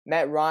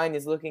 Matt Ryan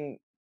is looking,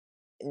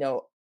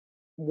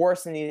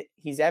 worse than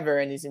he's ever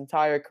in his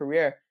entire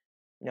career.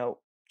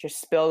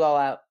 Just spilled all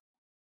out.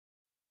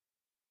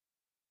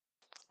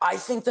 I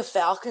think the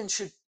Falcons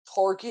should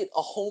target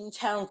a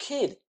hometown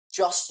kid,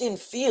 Justin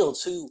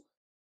Fields, who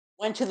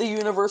went to the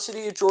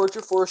University of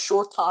Georgia for a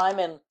short time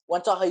and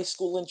went to high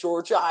school in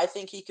Georgia. I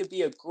think he could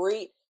be a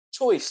great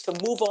choice to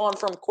move on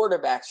from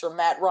quarterbacks from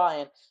Matt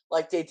Ryan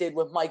like they did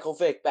with Michael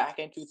Vick back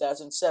in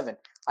 2007.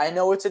 I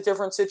know it's a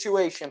different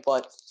situation,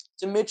 but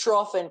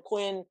Dimitrov and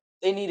Quinn,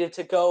 they needed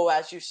to go.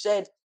 As you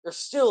said, they're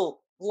still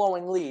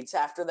blowing leads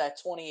after that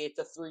 28-3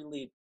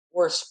 lead,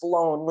 worst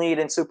blown lead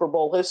in Super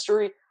Bowl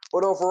history.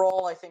 But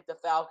overall, I think the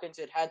Falcons,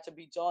 it had to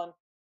be done,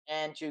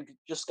 and you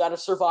just got to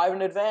survive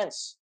in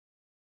advance.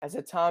 As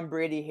a Tom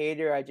Brady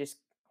hater, I just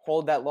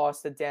hold that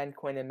loss to Dan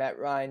Quinn and Matt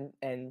Ryan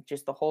and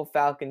just the whole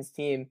Falcons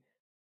team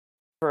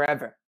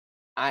forever.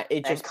 It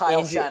And just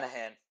Kyle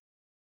Shanahan.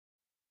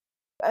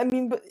 I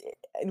mean, but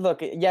look,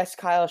 yes,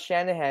 Kyle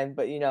Shanahan,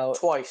 but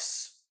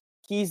Twice.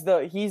 he's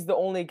the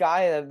only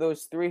guy of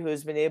those three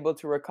who's been able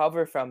to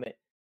recover from it.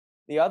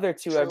 The other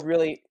two have True.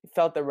 really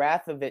felt the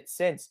wrath of it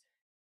since.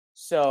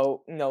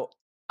 So,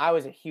 I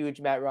was a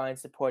huge Matt Ryan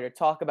supporter.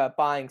 Talk about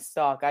buying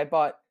stock. I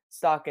bought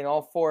stock in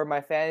all 4 of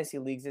my fantasy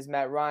leagues as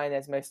Matt Ryan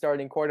as my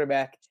starting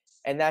quarterback,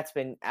 and that's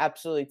been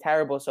absolutely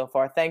terrible so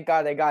far. Thank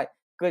God I got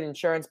good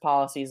insurance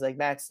policies like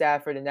Matt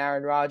Stafford and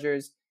Aaron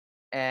Rodgers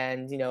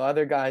and,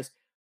 other guys.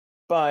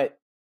 But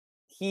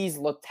he's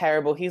looked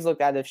terrible. He's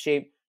looked out of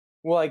shape.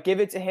 Will I give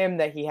it to him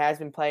that he has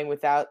been playing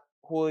without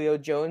Julio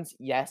Jones?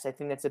 Yes, I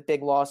think that's a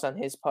big loss on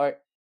his part.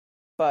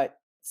 But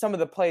some of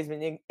the plays have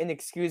been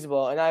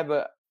inexcusable. And I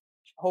have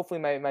hopefully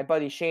my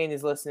buddy Shane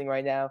is listening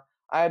right now.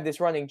 I have this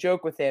running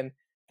joke with him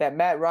that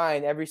Matt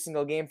Ryan, every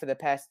single game for the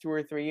past 2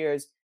 or 3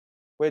 years,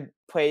 would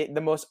play the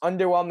most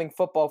underwhelming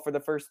football for the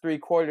first 3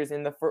 quarters.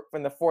 In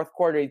the fourth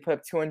quarter, he'd put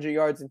up 200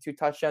 yards and 2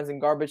 touchdowns in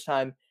garbage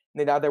time. And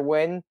they'd either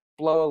win,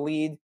 blow a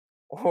lead,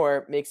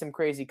 or make some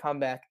crazy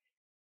comeback,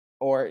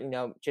 or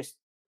just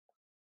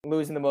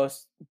lose in the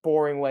most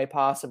boring way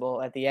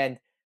possible at the end.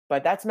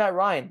 But that's Matt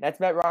Ryan. That's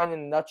Matt Ryan in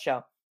a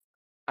nutshell.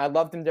 I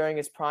loved him during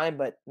his prime,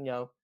 but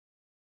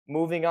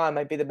moving on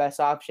might be the best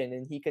option,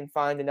 and he can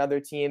find another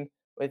team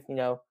with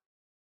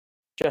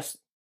just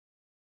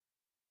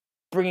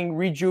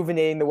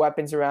rejuvenating the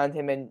weapons around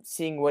him and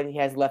seeing what he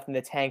has left in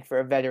the tank for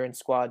a veteran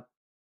squad.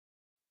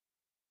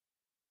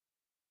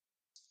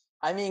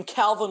 I mean,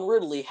 Calvin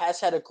Ridley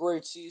has had a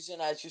great season.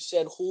 As you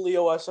said,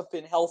 Julio hasn't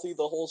been healthy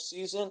the whole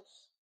season.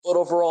 But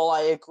overall,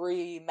 I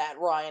agree. Matt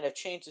Ryan, a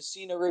change of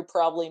scenery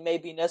probably may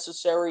be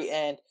necessary,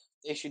 and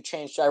they should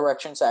change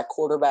directions at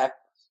quarterback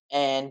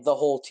and the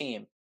whole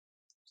team. You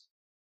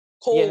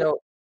Cole, know,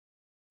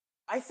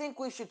 I think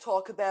we should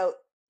talk about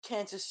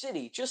Kansas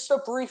City. Just a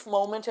brief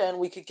moment, and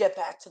we could get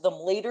back to them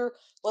later.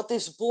 But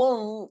this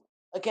blown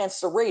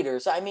against the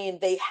Raiders, I mean,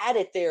 they had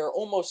it there,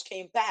 almost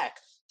came back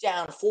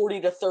down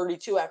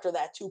 40-32 after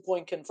that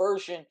 2-point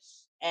conversion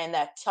and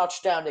that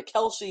touchdown to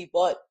Kelsey.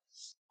 But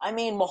I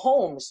mean,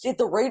 Mahomes, did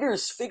the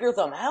Raiders figure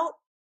them out?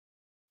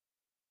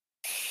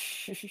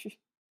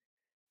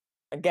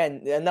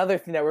 again, another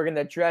thing that we're going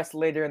to address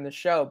later in the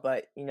show,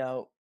 but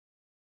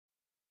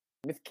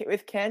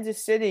with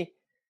Kansas City,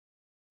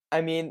 I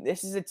mean,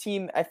 this is a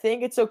team. I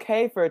think it's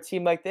okay for a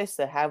team like this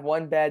to have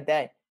one bad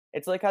day.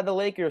 It's like how the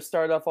Lakers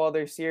start off all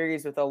their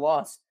series with a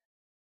loss.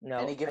 Any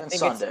I given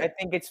think I Sunday.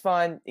 think it's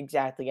fun.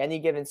 Exactly, any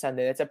given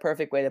Sunday. That's a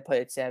perfect way to put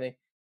it, Sammy.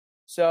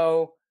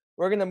 So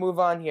we're gonna move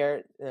on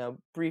here.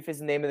 Brief is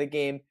the name of the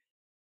game.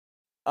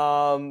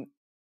 Um,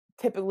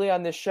 Typically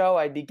on this show,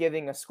 I'd be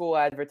giving a school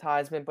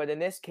advertisement, but in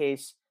this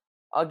case,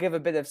 I'll give a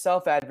bit of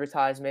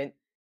self-advertisement.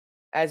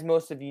 As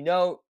most of you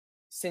know,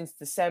 since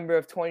December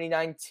of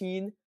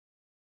 2019,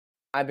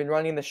 I've been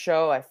running the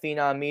show at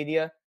Phenom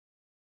Media.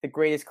 the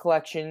greatest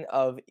collection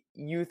of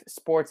youth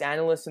sports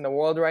analysts in the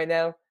world right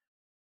now.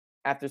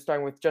 After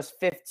starting with just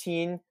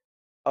 15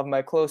 of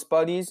my close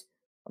buddies,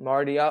 I'm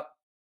already up,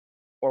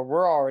 or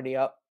we're already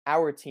up,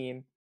 our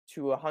team,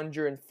 to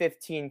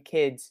 115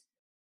 kids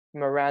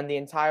from around the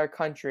entire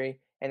country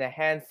and a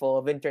handful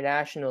of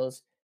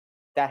internationals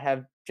that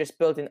have just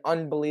built an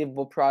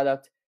unbelievable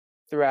product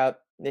throughout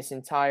this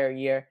entire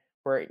year.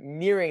 We're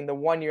nearing the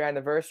 1 year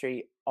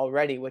anniversary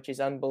already, which is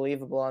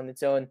unbelievable on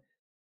its own.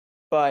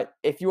 But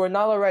if you are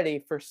not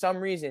already, for some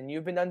reason,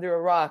 you've been under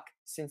a rock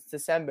since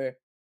December,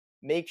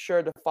 make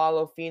sure to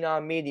follow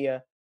Phenom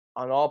Media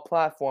on all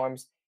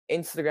platforms.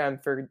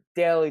 Instagram for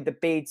daily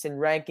debates and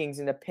rankings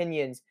and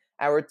opinions.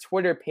 Our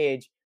Twitter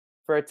page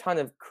for a ton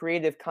of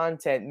creative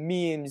content,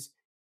 memes,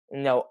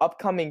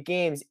 upcoming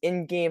games,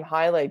 in-game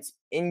highlights,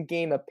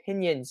 in-game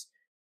opinions.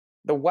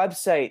 The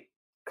website,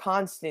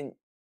 constant,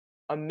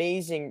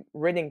 amazing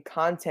written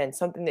content,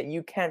 something that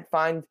you can't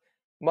find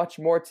much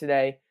more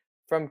today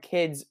from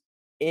kids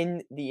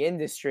in the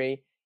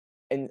industry,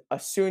 and a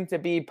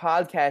soon-to-be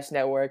podcast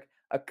network,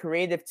 a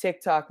creative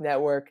TikTok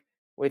network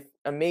with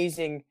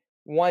amazing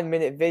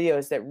 1-minute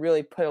videos that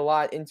really put a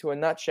lot into a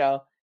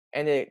nutshell,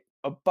 and a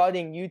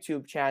budding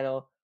YouTube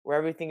channel where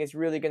everything is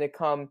really going to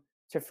come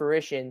to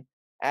fruition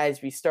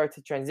as we start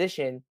to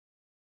transition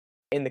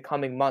in the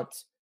coming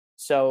months.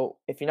 So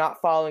if you're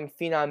not following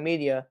Phenom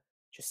Media,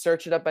 just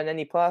search it up on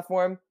any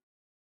platform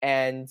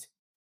and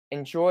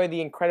enjoy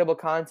the incredible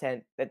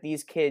content that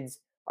these kids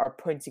are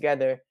putting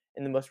together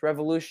in the most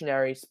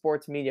revolutionary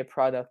sports media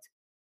product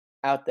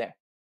out there.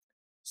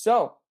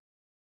 So,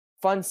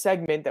 fun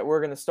segment that we're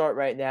going to start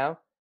right now.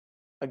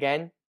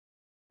 Again,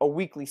 a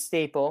weekly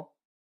staple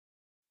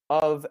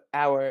of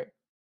our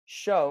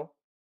show,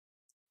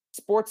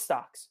 sports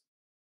stocks,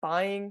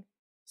 buying,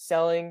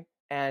 selling,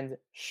 and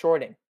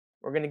shorting.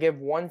 We're going to give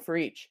one for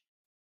each.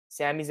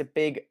 Sammy's a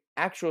big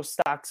actual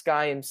stocks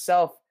guy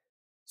himself,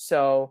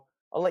 so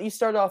I'll let you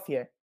start off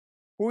here.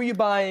 Who are you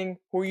buying,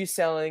 who are you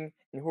selling,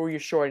 and who are you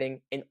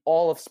shorting in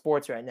all of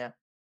sports right now?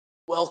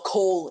 Well,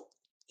 Cole,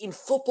 in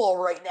football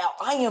right now,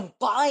 I am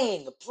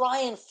buying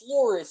Brian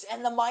Flores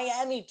and the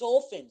Miami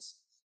Dolphins.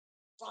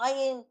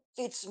 Ryan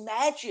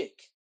Fitzmagic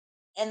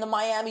and the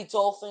Miami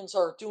Dolphins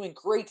are doing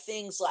great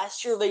things.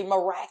 Last year, they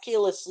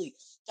miraculously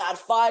got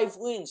 5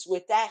 wins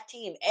with that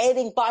team,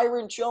 adding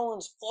Byron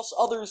Jones plus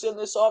others in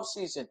this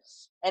offseason.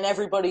 And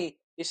everybody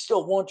is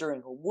still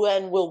wondering,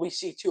 when will we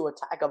see Tua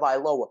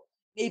Tagovailoa?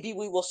 Maybe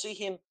we will see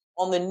him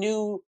on the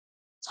new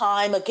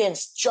time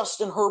against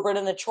Justin Herbert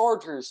and the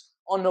Chargers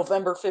on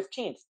November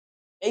 15th.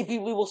 Maybe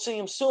we will see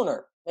him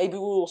sooner. Maybe we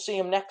will see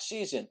him next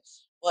season.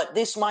 But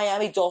this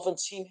Miami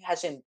Dolphins team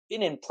hasn't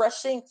been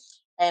impressing,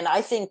 and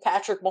I think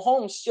Patrick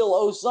Mahomes still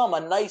owes them a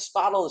nice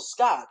bottle of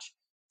scotch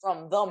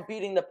from them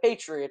beating the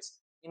Patriots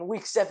in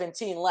Week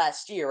 17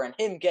 last year and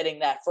him getting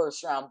that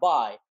first-round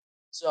bye.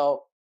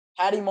 So,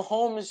 Patty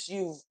Mahomes,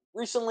 you've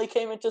recently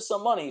came into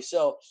some money,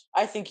 so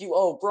I think you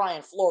owe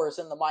Brian Flores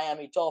and the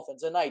Miami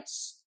Dolphins a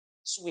nice,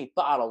 sweet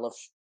bottle of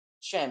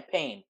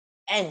champagne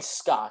and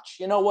scotch.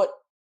 You know what?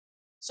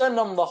 Send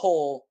them a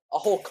whole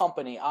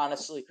company,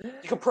 honestly.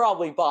 You could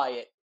probably buy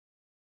it.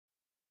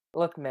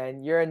 Look,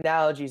 man, your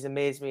analogies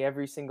amaze me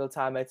every single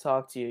time I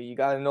talk to you. You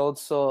got an old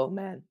soul,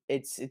 man.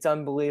 It's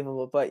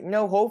unbelievable. But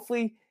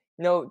hopefully,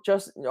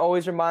 just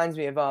always reminds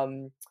me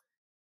of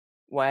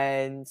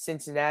when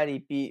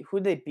Cincinnati beat who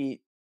they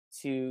beat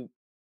to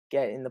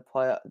get in the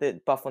Buffalo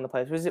in the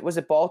playoffs. Was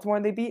it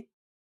Baltimore they beat?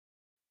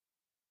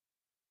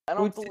 I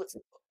don't believe.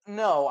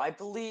 No, I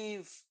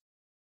believe.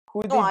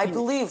 Who No, they I beat?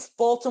 believe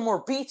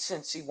Baltimore beat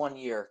Cincy 1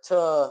 year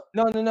to.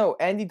 No.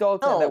 Andy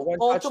Dalton had that No, one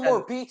Baltimore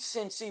touchdown. beat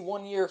Cincy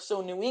 1 year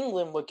so New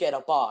England would get a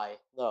bye,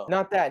 though.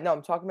 Not that. No,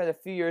 I'm talking about a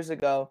few years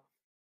ago.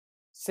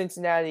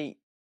 Cincinnati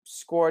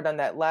scored on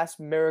that last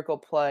miracle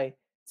play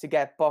to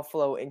get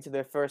Buffalo into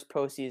their first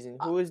postseason.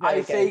 Who was that I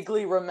against?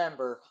 vaguely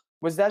remember.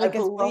 Was that I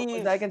against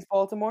believe.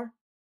 Baltimore?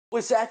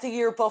 Was that the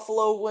year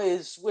Buffalo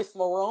was with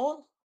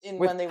Marone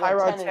when they went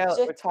Tyrod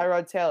 10-6? With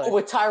Tyrod Taylor. Oh,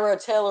 with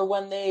Tyrod Taylor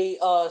when they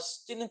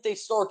didn't they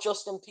start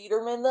Justin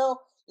Peterman though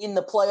in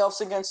the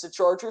playoffs against the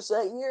Chargers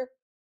that year?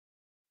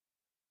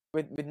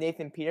 With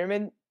Nathan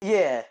Peterman?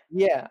 Yeah.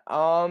 Yeah.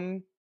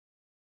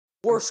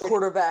 Worst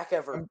quarterback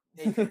ever.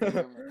 Nathan I'm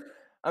Peterman.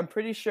 I'm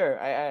pretty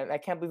sure. I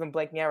can't believe I'm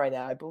blanking out right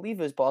now. I believe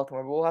it was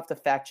Baltimore, but we'll have to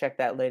fact check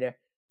that later.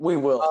 We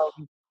will.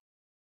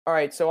 All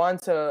right, so on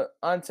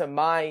to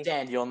my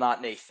Daniel,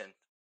 not Nathan.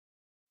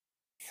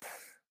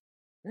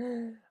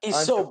 He's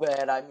so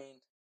bad. I mean,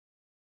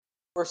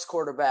 worst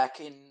quarterback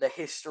in the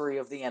history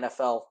of the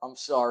NFL. I'm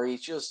sorry.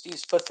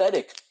 He's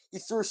pathetic. He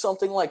threw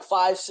something like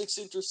 5-6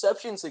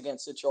 interceptions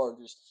against the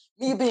Chargers.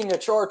 Me being a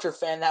Charger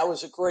fan, that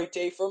was a great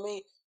day for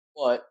me,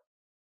 but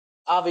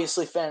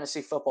obviously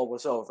fantasy football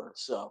was over.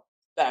 So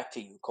back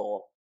to you,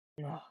 Cole.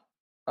 So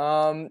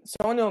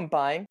I know I'm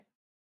buying.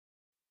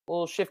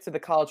 We'll shift to the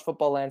college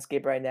football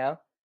landscape right now.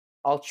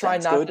 I'll try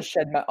not to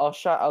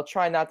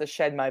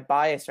shed my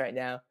bias right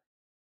now,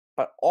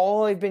 but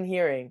all I've been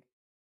hearing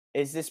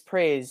is this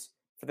praise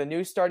for the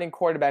new starting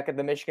quarterback of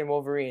the Michigan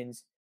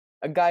Wolverines,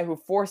 a guy who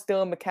forced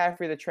Dylan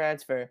McCaffrey to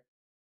transfer,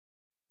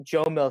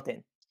 Joe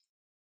Milton.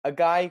 A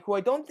guy who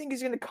I don't think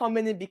is going to come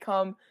in and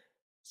become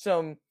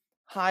some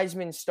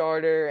Heisman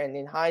starter and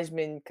then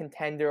Heisman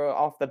contender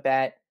off the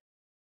bat.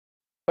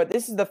 But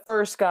this is the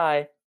first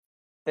guy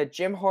that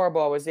Jim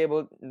Harbaugh,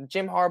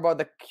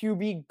 the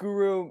QB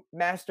guru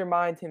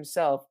mastermind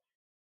himself,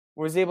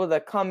 was able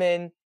to come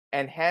in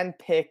and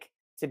handpick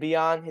to be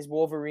on his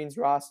Wolverines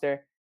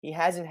roster. He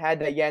hasn't had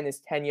that yet in his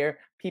tenure.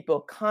 People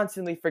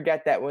constantly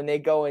forget that when they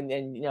go and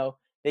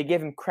they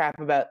give him crap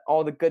about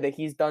all the good that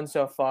he's done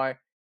so far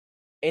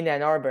in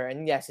Ann Arbor.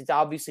 And yes, it's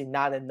obviously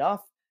not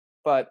enough,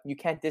 but you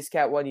can't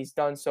discount what he's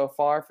done so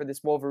far for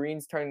this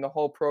Wolverines, turning the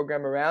whole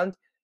program around.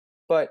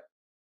 But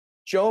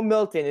Joe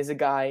Milton is a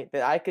guy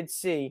that I could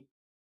see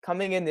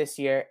coming in this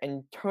year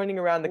and turning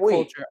around the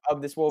culture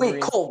of this Wolverines.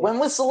 Wait, Cole, when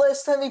was the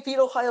last time they beat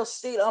Ohio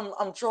State?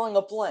 I'm drawing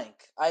a blank.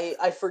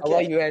 I forget.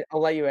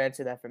 I'll let you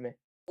answer that for me.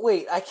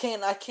 Wait, I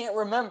can't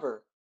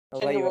remember.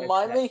 Can you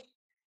remind me?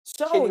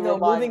 So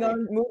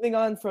moving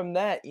on from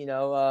that,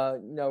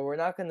 we're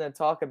not going to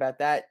talk about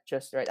that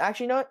just right.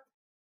 Actually, you know what?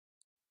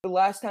 The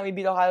last time we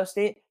beat Ohio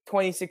State,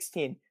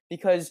 2016,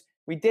 because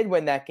we did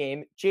win that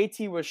game.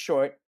 JT was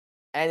short.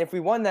 And if we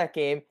won that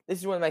game, this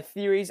is one of my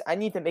theories. I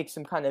need to make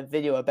some kind of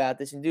video about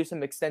this and do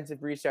some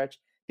extensive research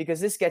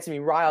because this gets me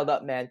riled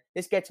up, man.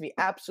 This gets me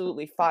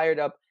absolutely fired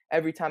up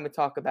every time I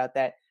talk about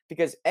that.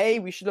 Because A,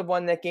 we should have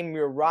won that game. We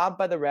were robbed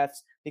by the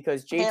refs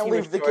because JT can't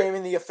leave the game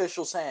in the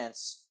officials'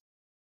 hands.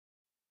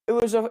 It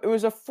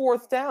was a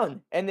fourth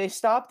down, and they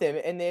stopped him,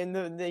 and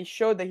then they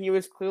showed that he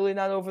was clearly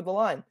not over the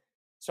line.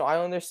 So I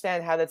don't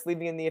understand how that's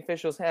leaving in the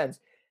officials' hands.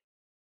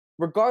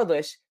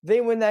 Regardless, they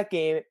win that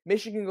game.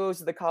 Michigan goes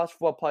to the college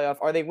football playoff.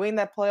 Are they winning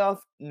that playoff?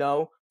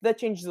 No. That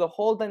changes the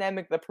whole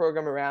dynamic of the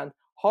program around.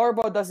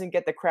 Harbaugh doesn't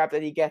get the crap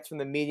that he gets from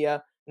the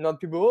media. And other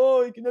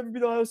people, you can never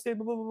beat Ohio State,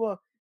 blah, blah, blah, blah.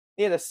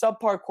 He had a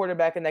subpar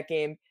quarterback in that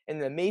game and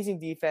an amazing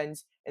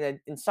defense and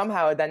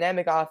somehow a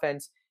dynamic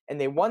offense. And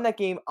they won that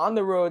game on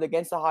the road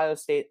against Ohio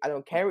State. I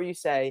don't care what you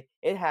say.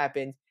 It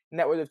happened. And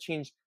that would have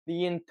changed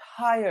the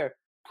entire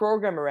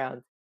program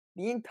around.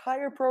 The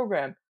entire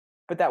program.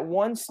 But that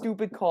one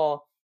stupid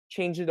call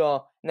changed it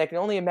all. And I can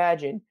only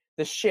imagine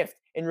the shift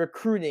in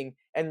recruiting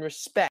and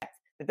respect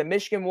that the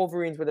Michigan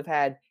Wolverines would have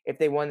had if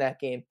they won that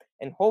game.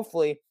 And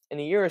hopefully, in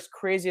a year as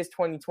crazy as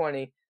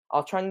 2020,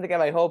 I'll try not to get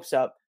my hopes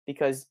up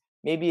because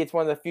maybe it's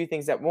one of the few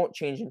things that won't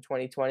change in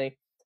 2020.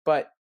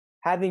 But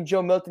having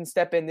Joe Milton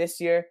step in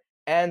this year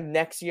and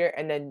next year,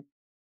 and then,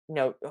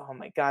 oh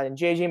my God, and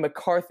J.J.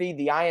 McCarthy,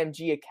 the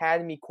IMG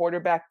Academy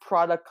quarterback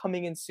product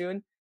coming in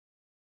soon,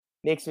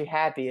 makes me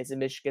happy as a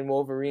Michigan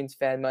Wolverines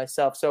fan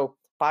myself. So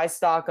buy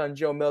stock on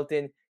Joe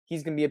Milton.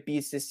 He's going to be a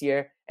beast this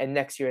year and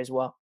next year as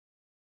well.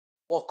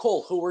 Well,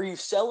 Cole, who are you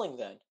selling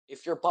then?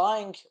 If you're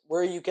buying,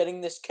 where are you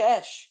getting this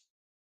cash?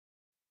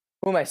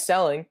 Who am I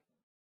selling?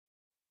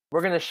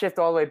 We're going to shift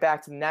all the way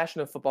back to the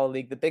National Football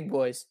League, the big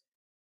boys.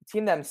 The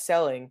team that I'm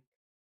selling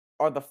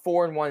are the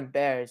 4-1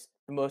 Bears,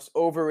 the most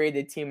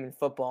overrated team in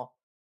football.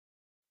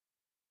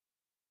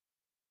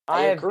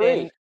 I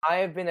agree. I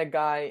have been a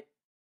guy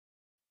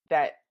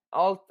that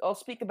I'll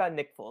speak about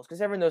Nick Foles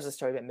because everyone knows the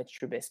story about Mitch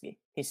Trubisky.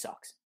 He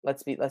sucks.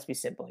 Let's be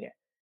simple here.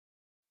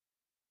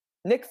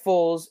 Nick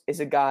Foles is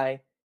a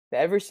guy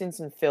that ever since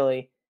in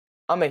Philly,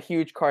 I'm a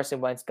huge Carson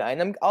Wentz guy,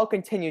 and I'll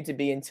continue to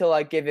be until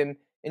you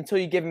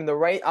give him the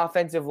right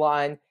offensive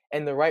line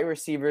and the right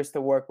receivers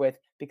to work with,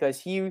 because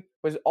he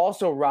was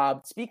also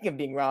robbed. Speaking of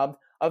being robbed,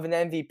 of an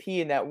MVP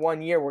in that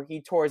 1 year where he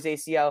tore his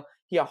ACL.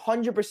 He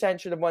 100%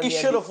 should have won the MVP. He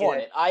should have won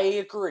it. I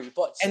agree,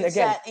 but since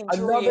that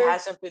injury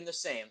hasn't been the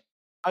same.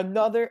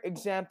 Another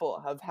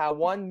example of how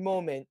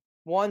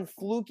one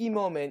fluky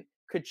moment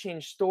could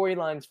change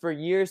storylines for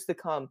years to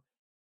come.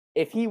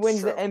 If he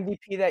wins the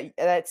MVP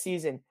that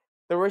season,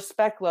 the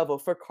respect level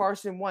for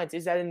Carson Wentz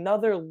is at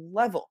another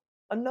level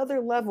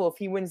if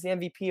he wins the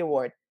MVP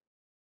award.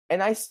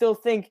 And I still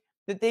think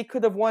that they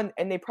could have won,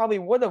 and they probably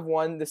would have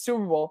won the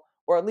Super Bowl,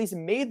 or at least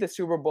made the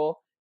Super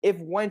Bowl, if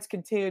Wentz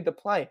continued to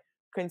play.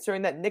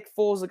 Considering that Nick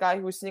Foles, the guy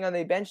who was sitting on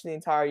the bench the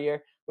entire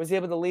year, was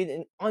able to lead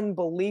an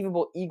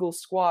unbelievable Eagles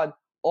squad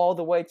all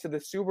the way to the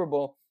Super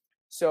Bowl.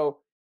 So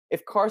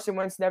if Carson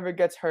Wentz never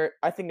gets hurt,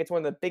 I think it's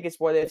one of the biggest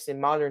what-ifs in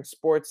modern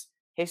sports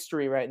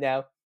history right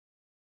now.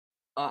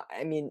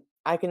 I mean,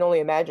 I can only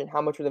imagine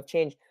how much would have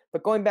changed.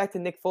 But going back to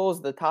Nick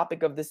Foles, the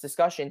topic of this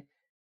discussion,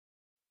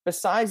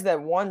 besides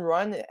that one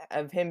run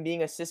of him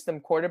being a system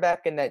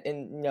quarterback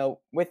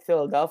with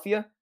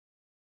Philadelphia,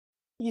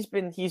 he's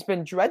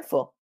been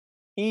dreadful.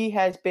 He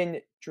has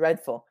been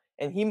dreadful.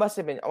 And he must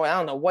have been, I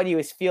don't know what he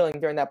was feeling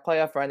during that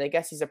playoff run. I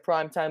guess he's a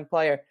primetime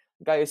player,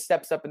 a guy who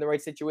steps up in the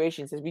right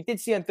situations. As we did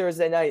see on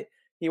Thursday night,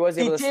 he was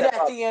able to step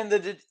up. He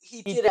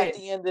did at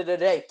the end of the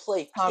day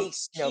play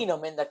Case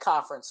Keenum in the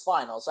conference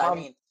finals. I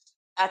mean,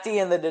 at the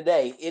end of the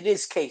day, it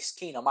is Case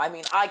Keenum. I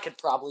mean, I could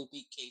probably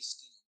beat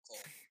Case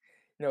Keenum.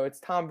 No, it's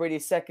Tom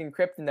Brady's second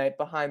kryptonite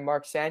behind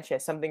Mark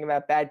Sanchez. Something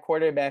about bad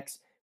quarterbacks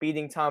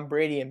beating Tom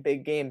Brady in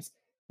big games.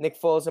 Nick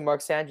Foles and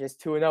Mark Sanchez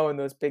 2-0 in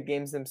those big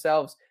games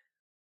themselves.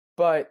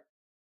 But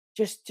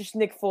just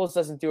Nick Foles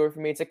doesn't do it for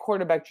me. It's a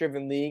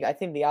quarterback-driven league. I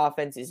think the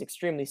offense is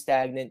extremely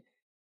stagnant.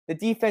 The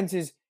defense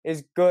is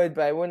good,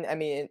 but I wouldn't. I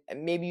mean,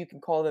 maybe you can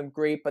call them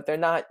great, but they're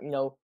not,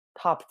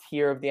 top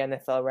tier of the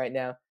NFL right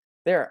now.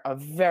 They're a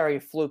very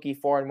fluky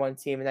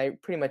 4-1 team, and I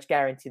pretty much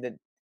guarantee that,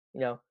 you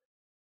know,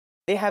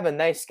 they have a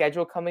nice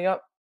schedule coming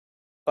up.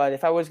 But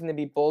if I was going to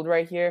be bold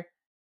right here,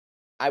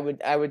 I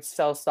would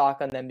sell stock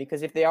on them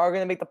because if they are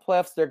going to make the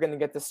playoffs, they're going to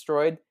get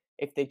destroyed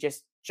if they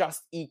just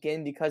eke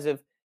in because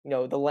of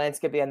the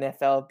landscape of the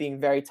NFL being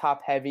very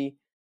top heavy,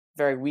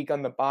 very weak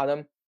on the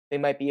bottom. They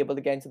might be able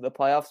to get into the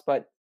playoffs,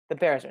 but the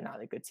Bears are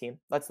not a good team.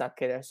 Let's not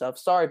kid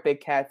ourselves. Sorry,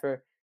 Big Cat,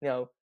 for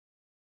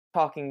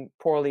talking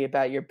poorly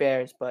about your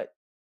Bears, but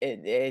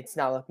it's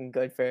not looking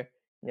good for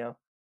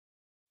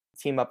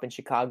team up in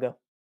Chicago.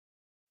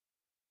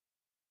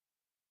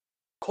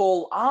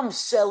 Cole, I'm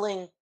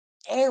selling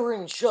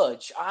Aaron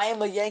Judge. I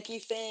am a Yankee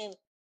fan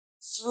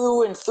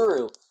through and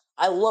through.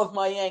 I love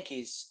my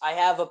Yankees. I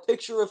have a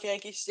picture of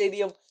Yankee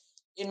Stadium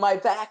in my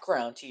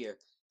background here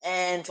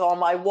and on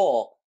my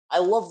wall. I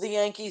love the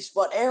Yankees,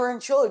 but Aaron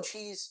Judge,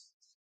 he's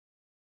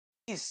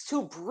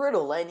too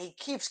brittle and he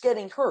keeps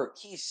getting hurt.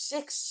 He's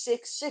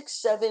 6'6",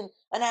 6'7".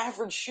 An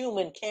average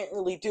human can't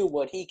really do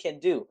what he can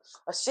do.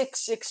 A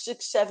 6'6",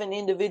 6'7"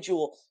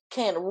 individual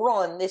can't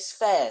run this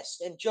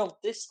fast and jump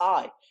this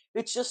high.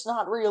 It's just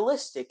not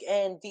realistic.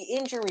 And the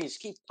injuries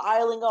keep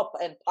piling up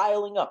and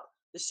piling up.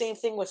 The same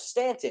thing with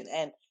Stanton.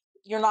 And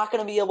you're not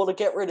going to be able to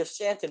get rid of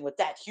Stanton with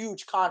that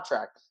huge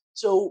contract.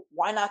 So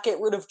why not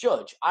get rid of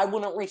Judge? I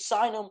wouldn't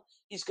re-sign him.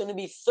 He's going to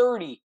be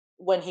 30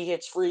 when he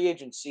hits free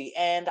agency,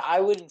 and I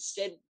would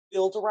instead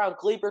build around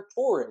Gleyber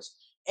Torres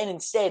and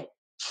instead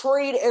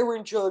trade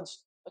Aaron Judge,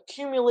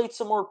 accumulate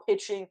some more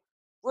pitching,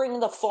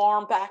 bring the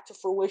farm back to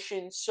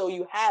fruition so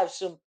you have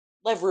some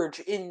leverage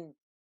in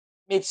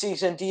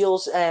midseason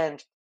deals,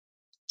 and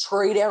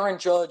trade Aaron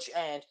Judge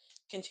and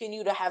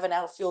continue to have an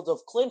outfield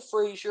of Clint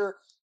Frazier,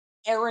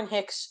 Aaron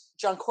Hicks,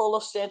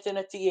 Giancarlo Stanton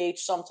at DH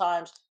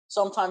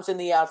sometimes in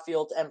the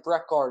outfield, and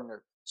Brett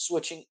Gardner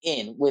switching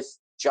in with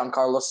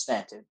Giancarlo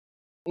Stanton.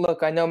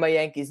 Look, I know my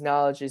Yankees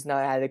knowledge is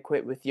not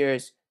adequate with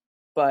yours,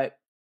 but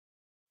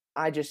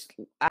I just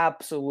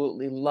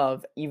absolutely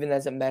love, even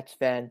as a Mets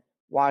fan,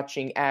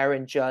 watching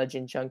Aaron Judge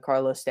and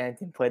Giancarlo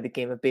Stanton play the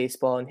game of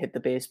baseball and hit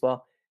the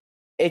baseball.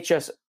 It's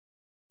just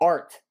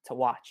art to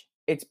watch.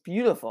 It's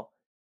beautiful.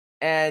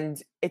 And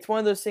it's one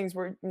of those things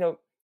where,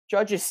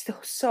 Judge is still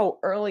so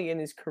early in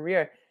his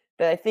career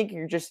that I think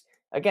you're just,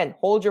 again,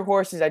 hold your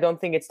horses. I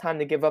don't think it's time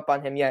to give up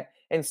on him yet.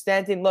 And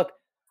Stanton, look,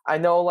 I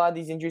know a lot of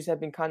these injuries have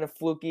been kind of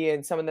fluky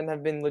and some of them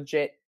have been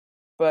legit,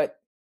 but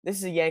this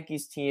is a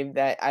Yankees team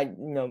that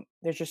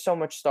there's just so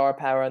much star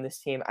power on this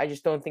team. I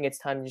just don't think it's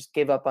time to just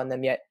give up on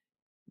them yet.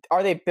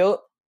 Are they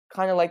built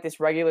kind of like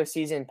this regular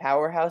season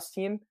powerhouse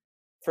team?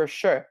 For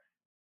sure.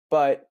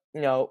 But,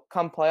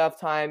 come playoff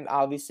time,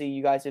 obviously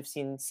you guys have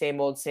seen same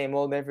old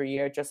every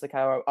year, just like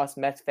how us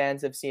Mets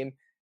fans have seen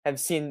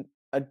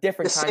a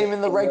different The kind of same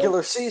in the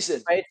regular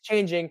season. right?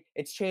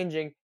 It's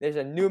changing. There's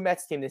a new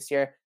Mets team this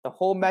year. The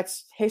whole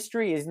Mets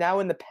history is now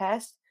in the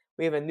past.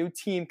 We have a new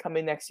team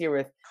coming next year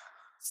with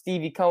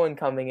Stevie Cohen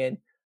coming in.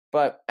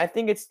 But I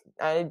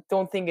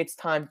don't think it's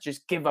time to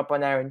just give up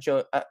on Aaron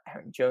Judge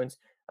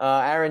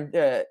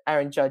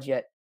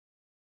yet.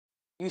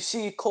 You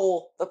see,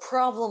 Cole, the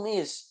problem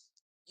is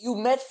you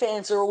Met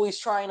fans are always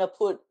trying to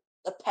put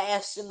the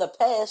past in the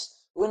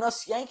past when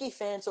us Yankee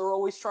fans are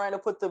always trying to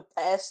put the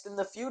past in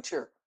the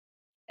future.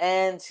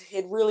 And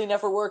it really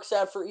never works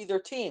out for either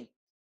team.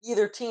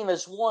 Either team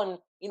has won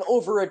in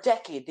over a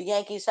decade. The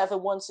Yankees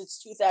haven't won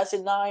since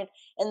 2009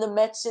 and the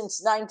Mets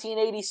since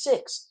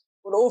 1986.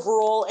 But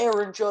overall,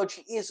 Aaron Judge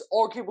is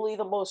arguably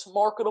the most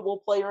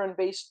marketable player in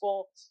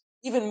baseball,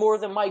 even more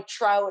than Mike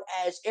Trout.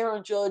 As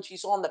Aaron Judge,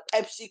 he's on the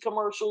Pepsi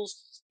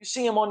commercials. You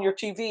see him on your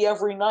TV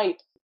every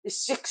night.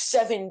 This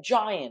 6'7"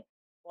 giant.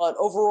 But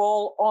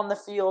overall, on the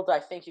field, I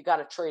think you got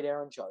to trade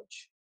Aaron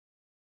Judge.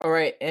 All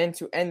right, and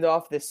to end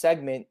off this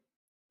segment,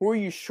 who are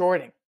you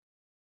shorting?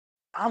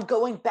 I'm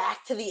going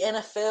back to the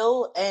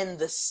NFL and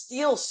the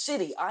Steel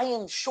City. I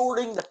am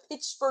shorting the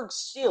Pittsburgh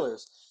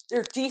Steelers.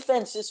 Their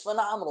defense is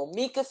phenomenal.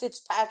 Mika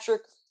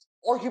Fitzpatrick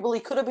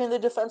arguably could have been the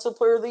Defensive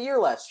Player of the Year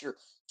last year.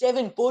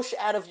 Devin Bush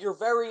out of your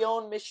very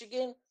own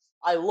Michigan,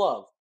 I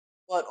love.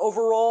 But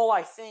overall,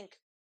 I think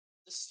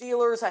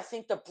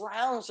the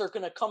Browns are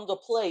going to come to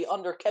play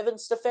under Kevin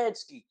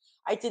Stefanski.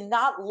 I did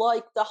not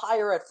like the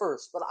hire at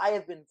first, but I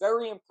have been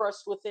very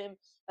impressed with him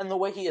and the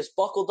way he has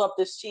buckled up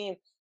this team.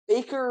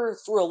 Baker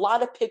threw a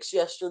lot of picks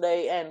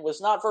yesterday and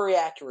was not very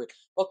accurate,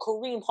 but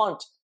Kareem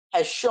Hunt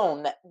has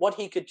shown that what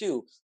he could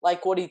do,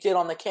 like what he did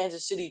on the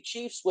Kansas City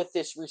Chiefs with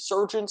this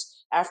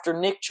resurgence after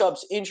Nick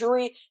Chubb's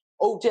injury.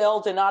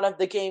 Odell did not have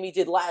the game he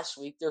did last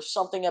week. There's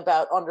something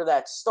about under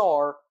that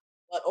star.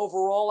 But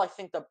overall, I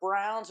think the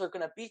Browns are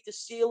going to beat the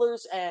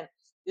Steelers, and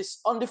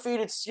this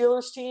undefeated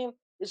Steelers team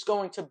is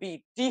going to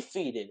be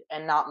defeated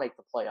and not make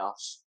the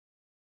playoffs.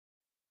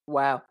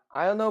 Wow.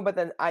 I don't know, but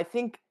then I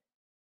think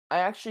I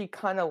actually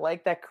kind of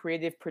like that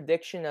creative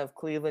prediction of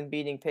Cleveland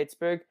beating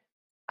Pittsburgh.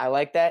 I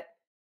like that.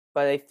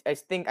 but I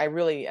think I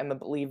really am a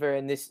believer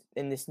in this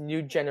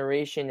new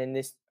generation, in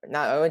this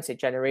not I wouldn't say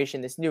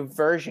generation, this new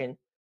version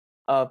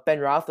of Ben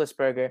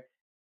Roethlisberger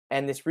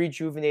and this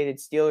rejuvenated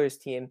Steelers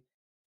team.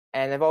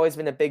 And I've always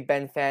been a big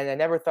Ben fan. I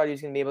never thought he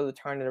was going to be able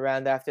to turn it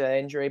around after that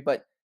injury,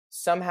 but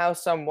somehow,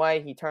 some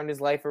way, he turned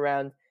his life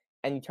around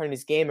and he turned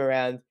his game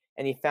around,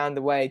 and he found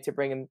a way to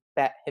bring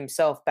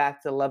himself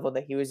back to the level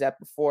that he was at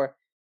before.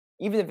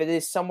 Even if it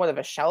is somewhat of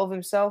a shell of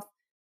himself,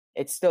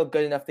 it's still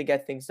good enough to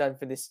get things done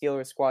for the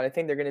Steelers squad. I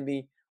think they're going to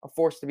be a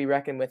force to be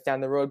reckoned with down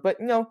the road. But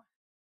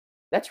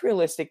that's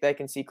realistic that I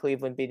can see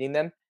Cleveland beating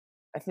them.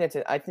 I think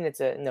that's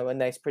a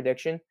nice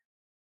prediction.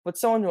 But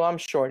someone who I'm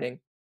shorting,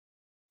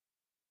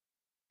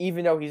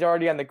 even though he's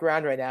already on the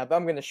ground right now, but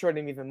I'm going to short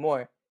him even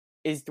more,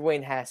 is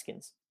Dwayne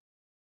Haskins.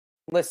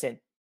 Listen,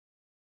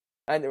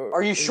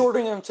 Are you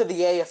shorting him to the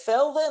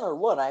AFL then, or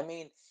what? I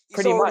mean, he's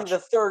pretty already much, the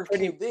third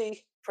pretty, QB.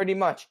 pretty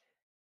much.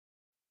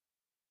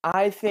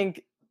 I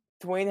think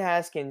Dwayne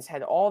Haskins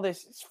had all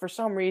this, for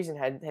some reason,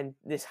 had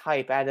this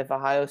hype out of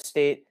Ohio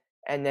State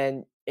and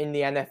then in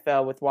the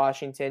NFL with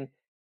Washington.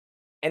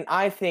 And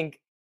I think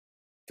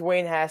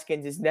Dwayne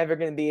Haskins is never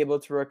going to be able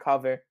to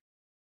recover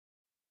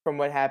from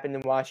what happened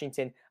in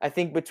Washington. I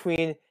think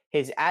between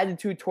his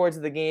attitude towards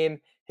the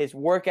game, his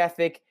work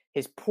ethic,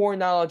 his poor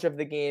knowledge of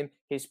the game,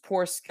 his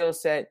poor skill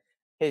set,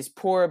 his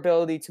poor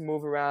ability to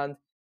move around,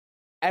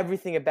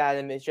 everything about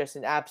him is just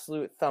an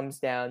absolute thumbs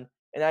down.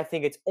 And I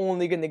think it's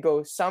only going to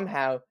go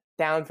somehow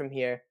down from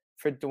here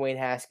for Dwayne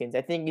Haskins.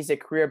 I think he's a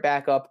career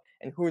backup,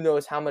 and who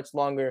knows how much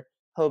longer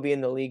he'll be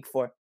in the league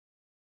for.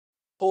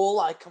 Bull,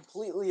 I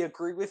completely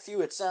agree with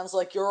you. It sounds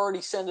like you're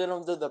already sending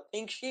them to the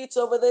pink sheets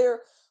over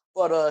there,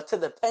 but to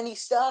the penny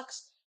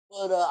stocks.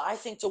 But I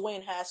think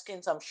Dwayne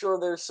Haskins, I'm sure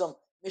there's some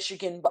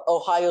Michigan,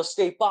 Ohio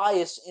State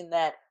bias in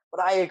that.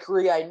 But I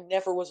agree. I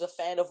never was a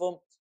fan of him.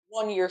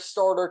 1 year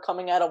starter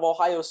coming out of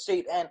Ohio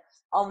State, and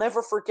I'll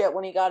never forget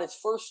when he got his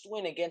first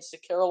win against the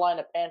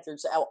Carolina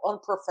Panthers. How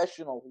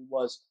unprofessional he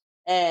was.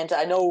 And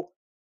I know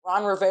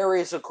Ron Rivera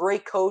is a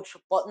great coach,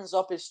 buttons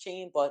up his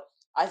team, but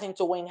I think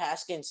Dwayne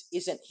Haskins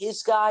isn't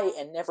his guy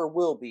and never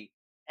will be.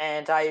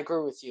 And I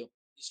agree with you.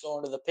 He's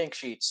going to the pink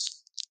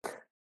sheets.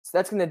 So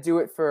that's going to do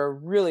it for a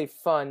really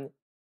fun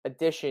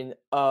edition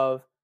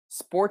of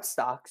Sports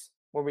Stocks,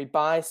 where we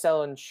buy,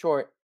 sell, and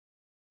short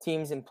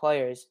teams and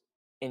players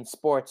in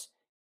sports.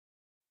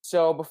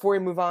 So before we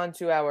move on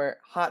to our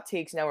hot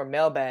takes and our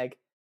mailbag,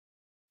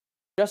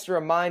 just a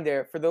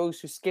reminder for those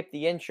who skipped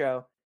the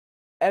intro,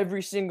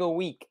 every single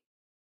week,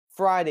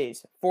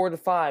 Fridays, 4 to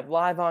 5,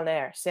 live on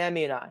air,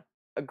 Sammy and I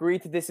agree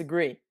to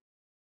disagree.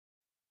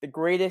 The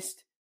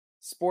greatest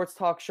sports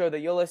talk show that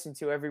you'll listen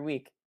to every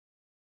week.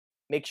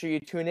 Make sure you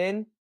tune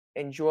in,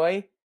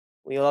 enjoy.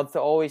 We love to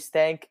always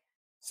thank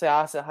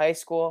Syosset High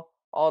School,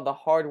 all the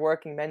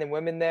hardworking men and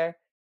women there,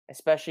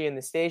 especially in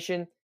the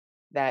station,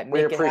 that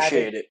We make it happen.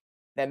 appreciate it.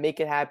 That make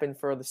it happen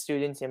for the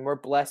students, and we're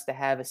blessed to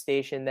have a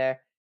station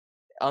there,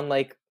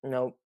 unlike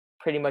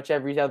pretty much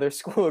every other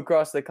school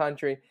across the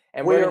country.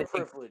 And We are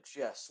privileged,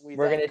 yes. we're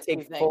gonna We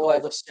take thank full all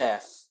the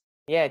staff.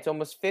 yeah, it's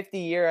almost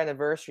 50-year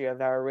anniversary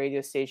of our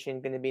radio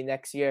station going to be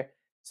next year.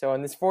 So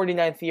in this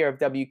 49th year of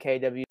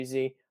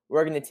WKWZ,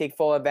 we're going to take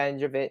full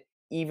advantage of it,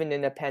 even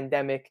in a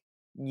pandemic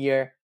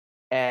year.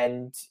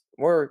 And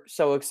we're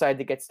so excited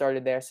to get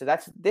started there. So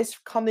that's this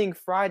coming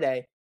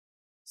Friday,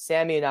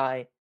 Sammy and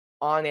I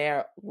on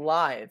air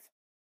live,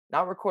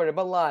 not recorded,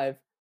 but live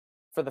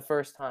for the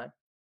first time.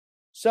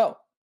 So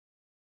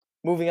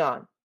moving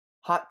on,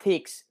 hot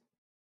takes.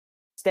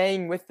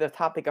 Staying with the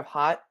topic of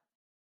hot,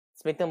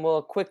 let's make them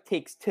little quick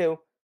takes too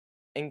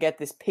and get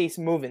this pace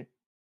moving.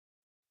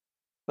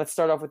 Let's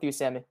start off with you,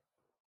 Sammy.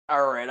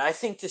 All right. I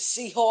think the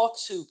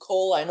Seahawks, who,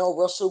 Cole, I know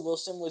Russell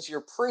Wilson was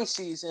your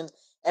preseason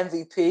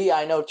MVP.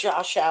 I know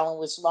Josh Allen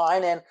was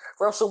mine. And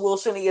Russell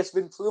Wilson, he has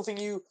been proving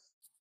you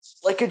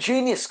like a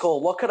genius,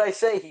 Cole. What could I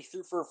say? He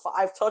threw for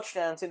 5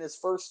 touchdowns in his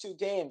first 2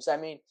 games. I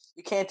mean,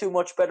 you can't do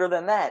much better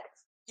than that.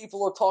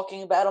 People are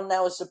talking about him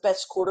now as the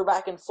best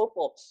quarterback in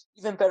football,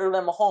 even better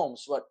than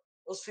Mahomes. But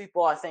those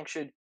people, I think,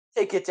 should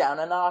take it down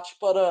a notch.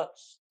 But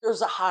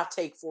here's a hot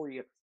take for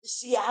you. The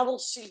Seattle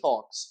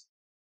Seahawks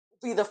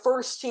will be the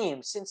first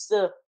team since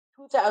the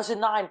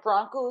 2009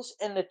 Broncos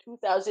and the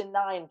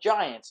 2009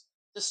 Giants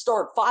to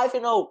start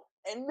 5-0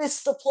 and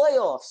miss the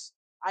playoffs.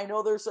 I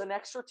know there's an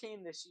extra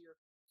team this year,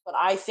 but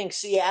I think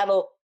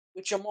Seattle,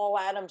 with Jamal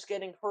Adams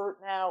getting hurt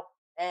now,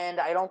 and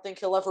I don't think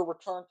he'll ever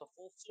return to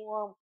full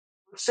form,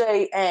 per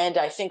se. And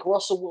I think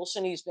Russell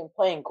Wilson, he's been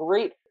playing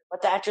great,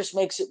 but that just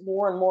makes it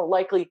more and more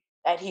likely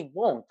that he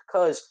won't.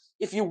 Because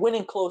if you win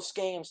in close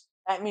games,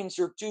 that means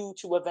you're due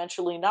to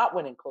eventually not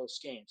win in close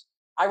games.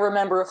 I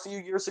remember a few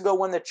years ago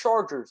when the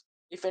Chargers,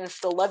 they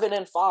finished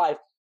 11-5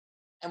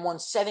 and won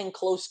 7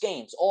 close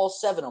games, all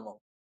 7 of them.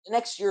 The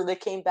next year they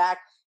came back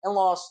and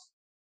lost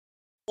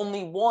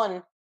only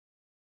one.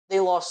 They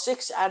lost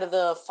 6 out of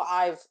the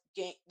 5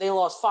 game. They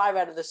lost 5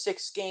 out of the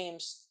 6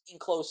 games in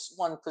close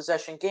one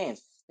possession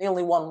games. They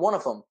only won one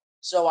of them.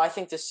 So I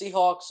think the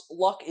Seahawks'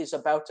 luck is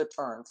about to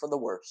turn for the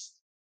worse.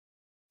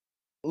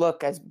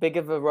 Look, as big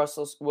of a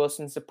Russell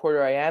Wilson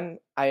supporter I am,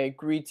 I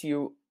agree to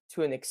you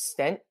to an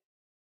extent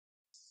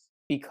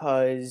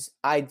because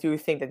I do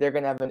think that they're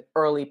going to have an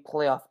early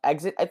playoff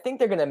exit. I think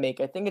they're going to make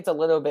it. I think it's a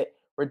little bit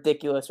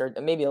ridiculous or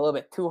maybe a little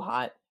bit too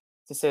hot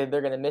to say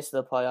they're going to miss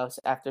the playoffs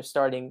after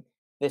starting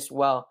this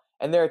well.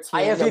 And they're a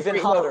I team. have even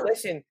No, hotter.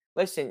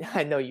 listen.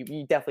 I know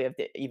you definitely have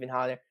even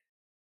hotter.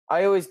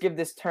 I always give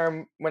this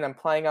term when I'm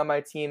playing on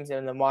my teams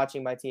and I'm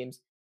watching my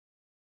teams,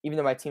 even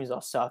though my teams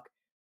all suck.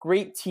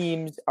 Great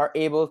teams are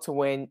able to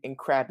win in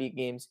crappy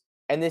games,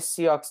 and this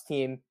Seahawks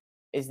team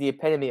is the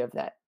epitome of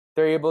that.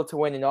 They're able to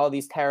win in all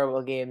these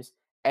terrible games,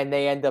 and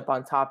they end up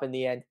on top in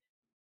the end.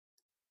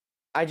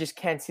 I just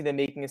can't see them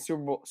making a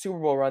Super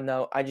Bowl run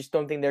though. I just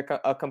don't think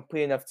they're a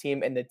complete enough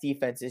team, and the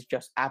defense is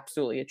just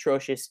absolutely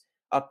atrocious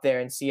up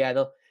there in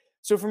Seattle.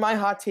 So for my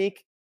hot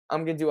take,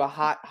 I'm gonna do a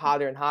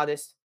hotter, and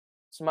hottest.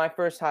 So my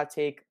first hot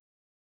take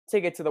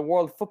it to the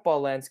world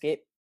football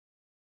landscape.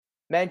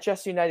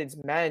 Manchester United's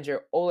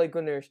manager Ole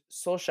Gunnar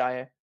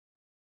Solskjaer,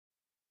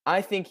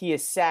 I think he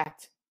is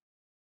sacked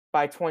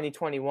by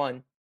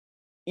 2021,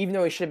 even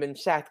though he should have been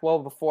sacked well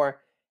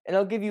before. And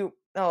I'll give you,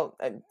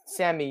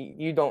 Sammy,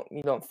 you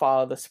don't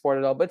follow the sport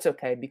at all, but it's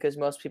okay because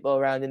most people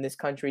around in this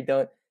country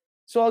don't.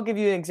 So I'll give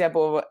you an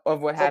example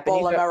of what happened.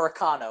 Football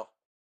Americano.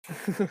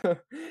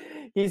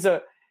 He's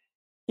a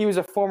he was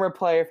a former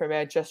player for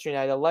Manchester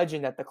United, a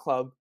legend at the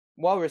club,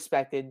 well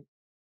respected.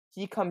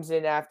 He comes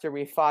in after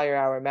we fire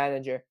our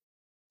manager.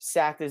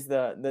 Sacked is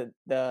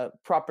the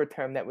proper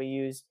term that we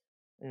use,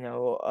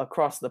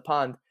 across the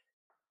pond.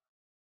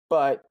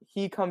 But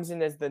he comes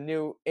in as the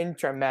new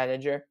interim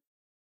manager,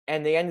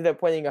 and they ended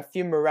up winning a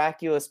few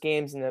miraculous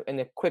games in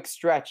a quick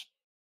stretch,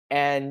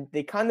 and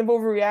they kind of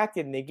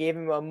overreacted and they gave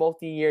him a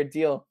multi-year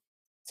deal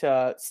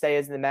to stay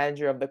as the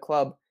manager of the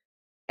club.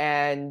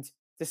 And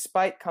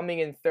despite coming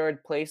in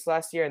third place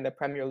last year in the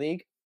Premier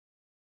League,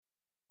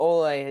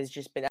 Ole has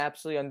just been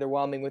absolutely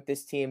underwhelming with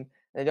this team.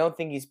 And I don't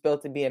think he's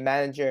built to be a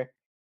manager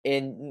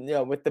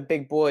with the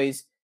big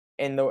boys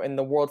in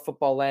the world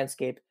football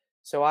landscape.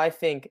 So I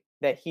think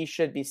that he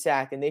should be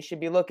sacked, and they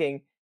should be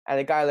looking at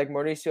a guy like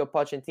Mauricio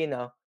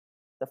Pochettino,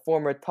 the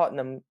former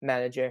Tottenham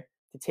manager,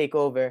 to take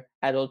over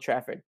at Old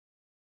Trafford.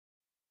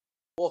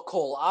 Well,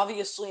 Cole,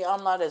 obviously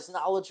I'm not as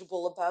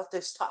knowledgeable about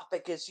this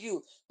topic as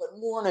you, but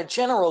more in a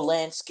general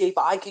landscape,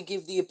 I could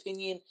give the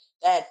opinion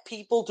that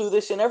people do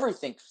this in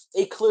everything.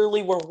 They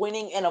clearly were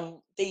winning and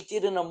they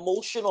did an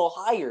emotional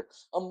hire.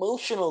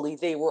 Emotionally,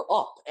 they were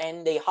up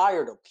and they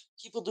hired them.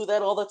 People do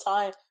that all the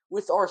time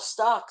with our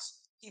stocks.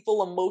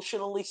 People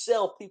emotionally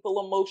sell,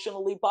 people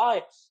emotionally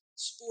buy.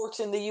 Sports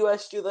in the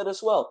US do that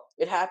as well.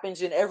 It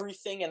happens in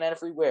everything and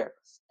everywhere.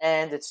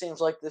 And it seems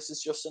like this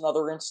is just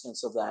another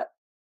instance of that.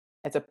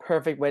 That's a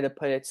perfect way to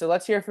put it. So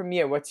let's hear from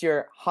you. What's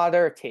your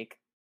hotter take?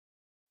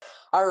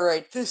 All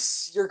right,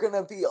 this you're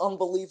gonna be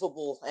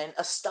unbelievable and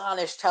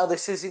astonished how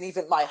this isn't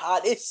even my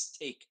hottest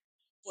take.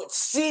 But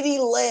CeeDee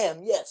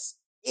Lamb, yes,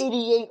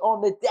 88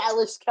 on the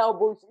Dallas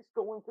Cowboys is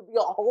going to be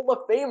a Hall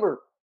of Famer.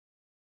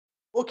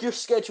 Book your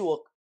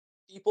schedule.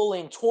 People,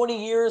 in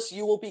 20 years,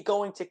 you will be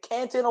going to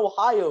Canton,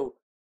 Ohio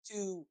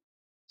to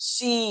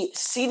see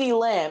CeeDee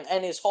Lamb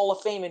and his Hall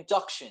of Fame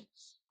induction.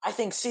 I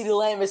think CeeDee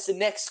Lamb is the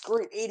next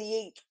great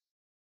 88.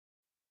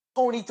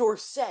 Tony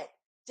Dorsett,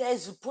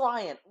 Dez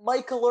Bryant,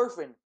 Michael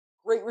Irvin,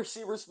 great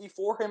receivers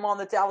before him on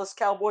the Dallas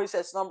Cowboys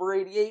as number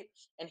 88,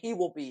 and he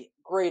will be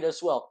great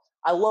as well.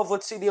 I love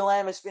what CeeDee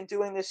Lamb has been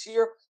doing this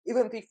year,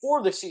 even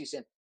before the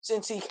season,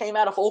 since he came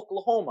out of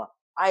Oklahoma.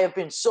 I have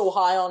been so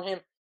high on him,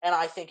 and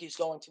I think he's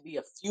going to be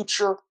a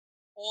future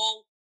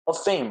Hall of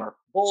Famer.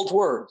 Bold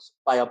words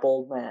by a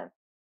bold man.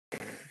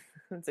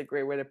 That's a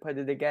great way to put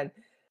it again.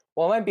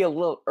 While it might be a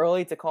little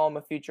early to call him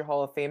a future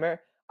Hall of Famer,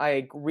 I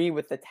agree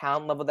with the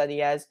talent level that he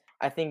has.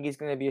 I think he's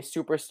going to be a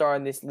superstar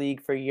in this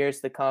league for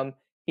years to come.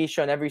 He's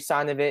shown every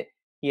sign of it.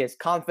 He has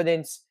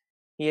confidence.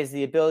 He has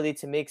the ability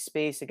to make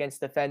space against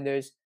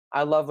defenders.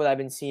 I love what I've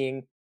been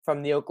seeing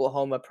from the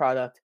Oklahoma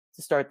product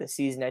to start the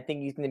season. I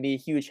think he's going to be a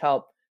huge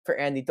help for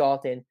Andy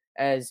Dalton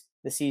as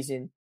the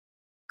season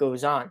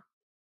goes on.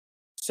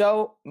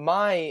 So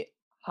my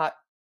hot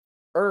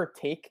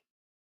take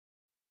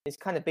is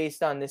kind of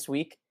based on this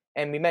week.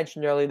 And we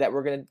mentioned earlier that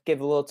we're going to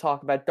give a little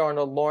talk about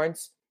Darnold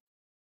Lawrence.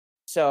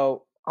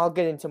 So I'll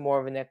get into more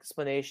of an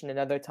explanation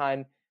another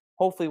time.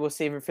 Hopefully we'll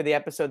save it for the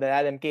episode that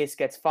Adam Gase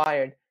gets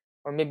fired.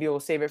 Or maybe we'll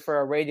save it for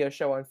a radio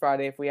show on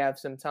Friday if we have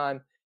some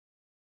time.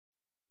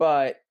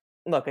 But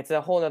look, it's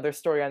a whole other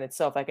story on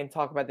itself. I can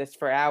talk about this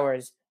for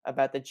hours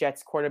about the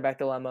Jets quarterback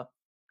dilemma.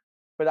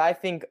 But I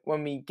think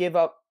when we give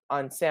up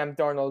on Sam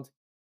Darnold,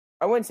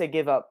 I wouldn't say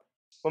give up.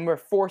 When we're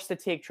forced to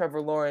take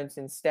Trevor Lawrence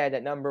instead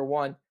at number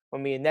 1,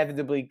 when we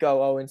inevitably go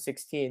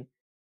 0-16.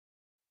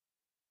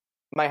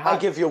 I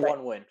give you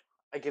one win.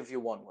 I give you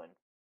one win.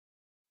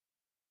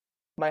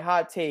 My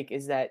hot take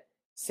is that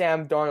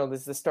Sam Darnold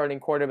is the starting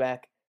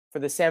quarterback for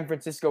the San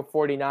Francisco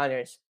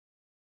 49ers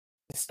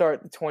to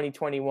start the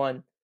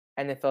 2021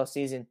 NFL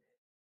season.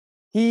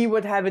 He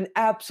would have an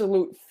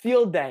absolute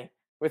field day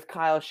with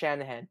Kyle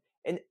Shanahan.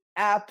 An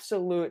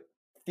absolute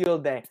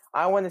field day.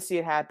 I want to see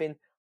it happen.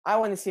 I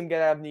want to see him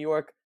get out of New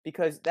York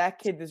because that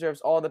kid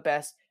deserves all the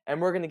best,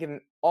 and we're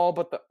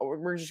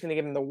just gonna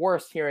give him the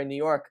worst here in New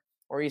York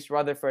or East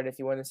Rutherford, if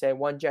you want to say,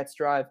 one Jets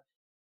drive.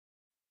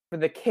 For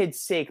the kid's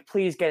sake,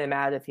 please get him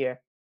out of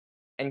here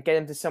and get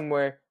him to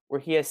somewhere where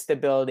he has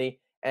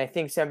stability. And I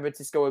think San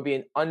Francisco would be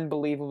an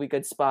unbelievably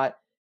good spot.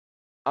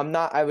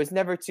 I was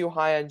never too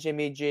high on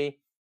Jimmy G.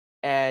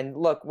 And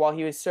look, while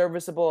he was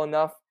serviceable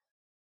enough,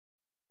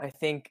 I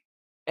think,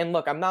 and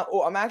look,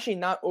 I'm actually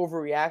not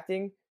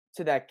overreacting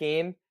to that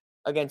game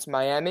against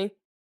Miami.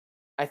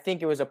 I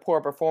think it was a poor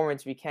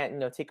performance. We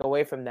can't, take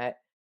away from that.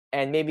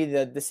 And maybe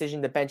the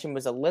decision to bench him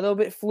was a little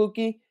bit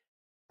fluky,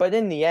 but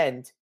in the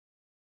end,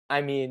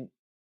 I mean,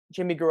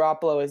 Jimmy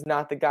Garoppolo is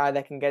not the guy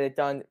that can get it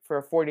done for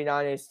a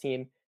 49ers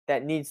team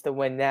that needs to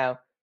win now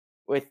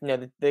with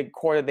the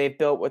core that they've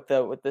built with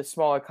the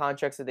smaller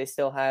contracts that they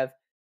still have.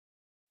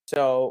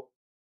 So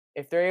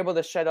if they're able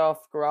to shut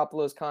off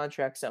Garoppolo's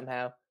contract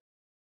somehow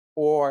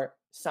or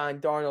sign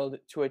Darnold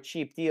to a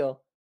cheap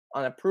deal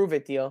on a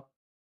prove-it deal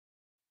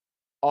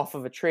off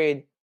of a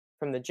trade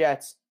from the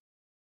Jets,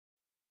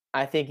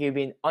 I think he'd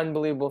be an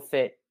unbelievable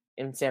fit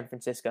in San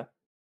Francisco.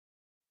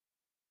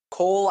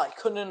 Cole, I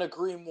couldn't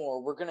agree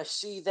more. We're gonna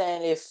see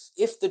then if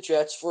the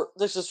Jets,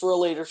 this is for a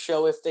later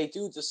show, if they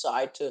do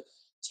decide to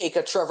take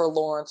a Trevor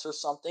Lawrence or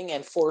something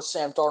and force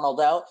Sam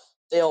Darnold out,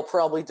 they'll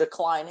probably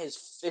decline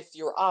his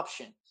fifth-year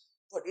option.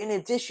 But in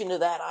addition to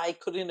that, I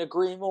couldn't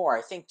agree more.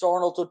 I think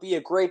Darnold would be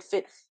a great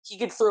fit. He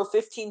could throw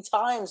 15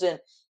 times and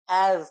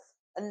have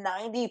a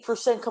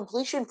 90%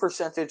 completion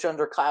percentage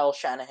under Kyle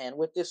Shanahan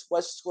with this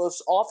West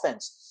Coast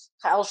offense.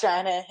 Kyle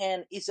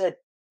Shanahan is an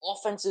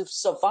offensive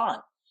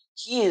savant.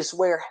 He is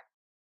where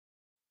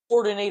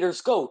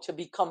coordinators go to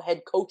become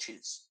head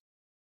coaches.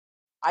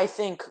 I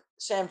think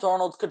Sam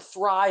Darnold could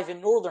thrive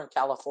in Northern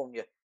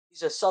California.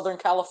 He's a Southern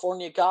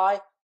California guy,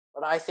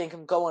 but I think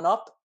him going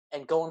up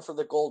and going for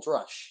the gold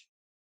rush.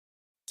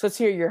 So let's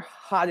hear your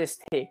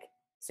hottest take,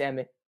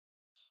 Sammy.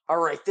 All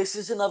right, this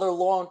is another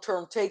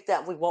long-term take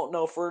that we won't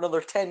know for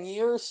another 10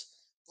 years,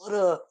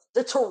 but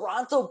the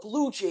Toronto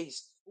Blue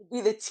Jays will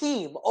be the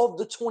team of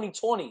the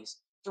 2020s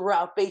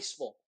throughout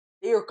baseball.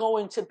 They are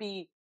going to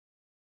be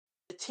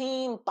the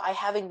team by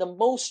having the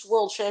most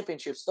world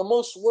championships, the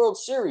most World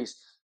Series.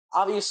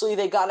 Obviously,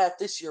 they got out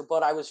this year,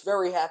 but I was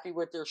very happy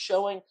with their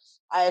showing.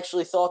 I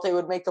actually thought they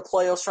would make the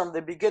playoffs from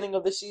the beginning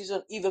of the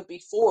season, even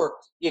before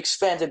the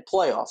expanded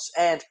playoffs.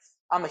 And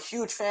I'm a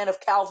huge fan of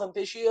Calvin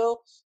Biggio,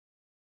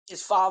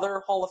 his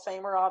father, Hall of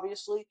Famer,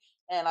 obviously,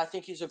 and I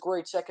think he's a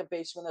great second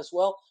baseman as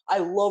well. I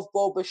love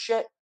Bo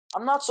Bichette.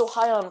 I'm not so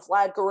high on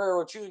Vlad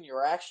Guerrero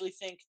Jr. I actually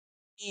think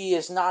he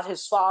is not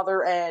his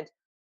father, and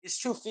is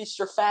too feast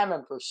or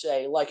famine per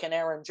se, like an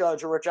Aaron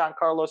Judge or a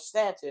Giancarlo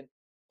Stanton.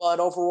 But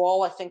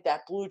overall, I think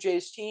that Blue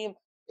Jays team,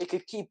 they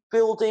could keep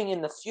building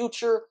in the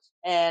future,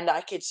 and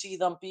I could see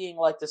them being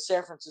like the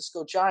San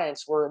Francisco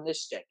Giants were in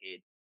this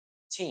decade,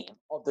 team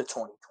of the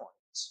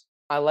 2020s.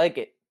 I like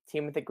it.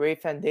 Team with a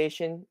great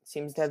foundation,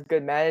 seems to have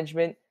good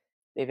management.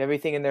 They have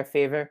everything in their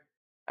favor.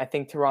 I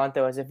think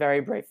Toronto has a very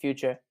bright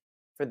future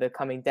for the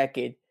coming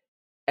decade.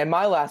 And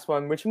my last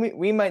one, which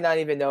we might not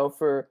even know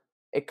for,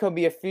 it could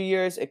be a few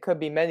years, it could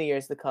be many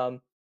years to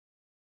come.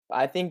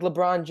 I think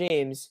LeBron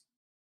James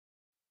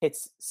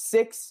hits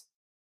 6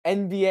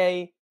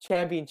 NBA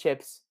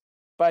championships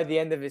by the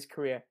end of his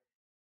career.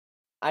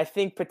 I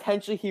think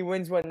potentially he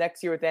wins one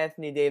next year with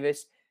Anthony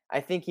Davis. I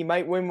think he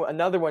might win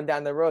another one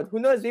down the road. Who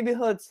knows? Maybe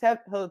he'll hit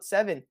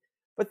 7.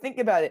 But think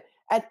about it.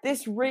 At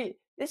this rate,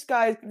 this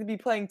guy is going to be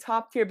playing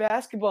top-tier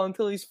basketball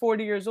until he's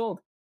 40 years old.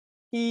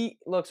 He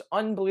looks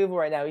unbelievable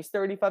right now. He's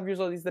 35 years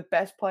old. He's the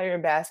best player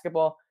in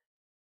basketball.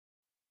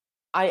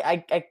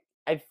 I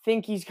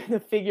think he's going to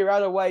figure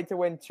out a way to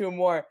win 2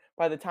 more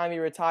by the time he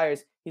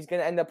retires. He's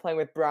going to end up playing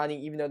with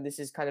Bronny, even though this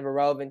is kind of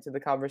irrelevant to the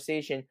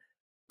conversation.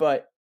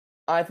 But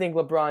I think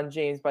LeBron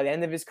James, by the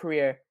end of his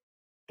career,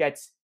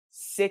 gets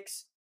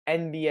 6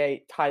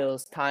 NBA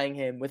titles, tying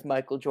him with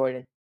Michael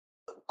Jordan.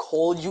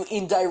 Cole, you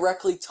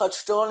indirectly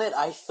touched on it.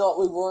 I thought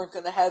we weren't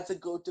going to have the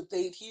GOAT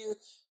debate here.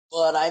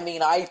 But, I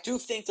mean, I do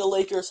think the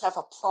Lakers have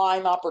a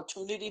prime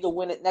opportunity to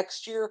win it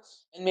next year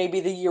and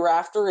maybe the year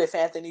after if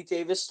Anthony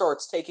Davis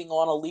starts taking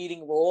on a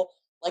leading role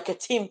like a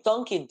Tim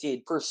Duncan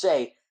did, per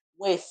se,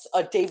 with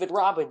a David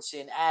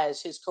Robinson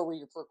as his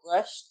career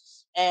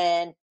progressed.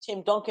 And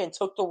Tim Duncan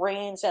took the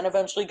reins and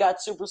eventually got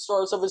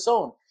superstars of his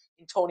own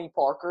in Tony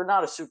Parker,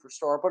 not a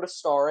superstar, but a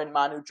star, and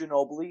Manu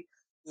Ginobili,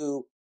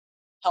 who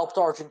helped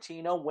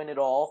Argentina win it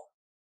all,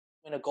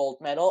 win a gold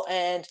medal.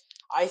 And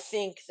I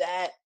think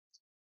that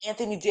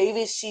Anthony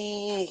Davis,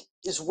 he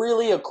is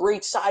really a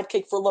great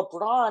sidekick for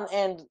LeBron,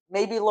 and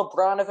maybe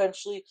LeBron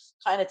eventually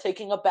kind of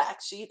taking a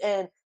backseat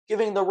and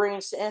giving the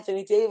reins to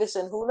Anthony Davis,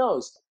 and who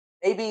knows,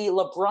 maybe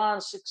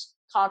LeBron's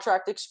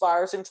contract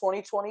expires in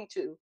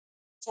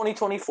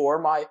 2024,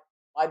 my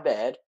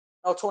bad,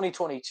 no,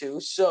 2022,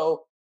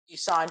 so he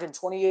signed in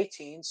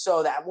 2018,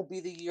 so that will be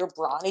the year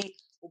Bronny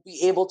will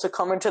be able to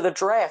come into the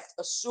draft,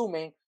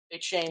 assuming they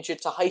change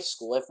it to high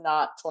school. If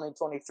not,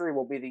 2023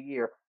 will be the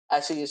year.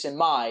 as he is in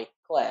my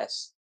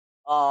class.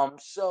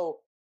 So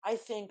I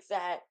think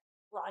that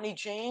Bronny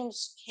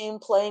James, him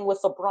playing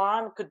with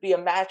LeBron, could be a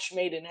match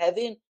made in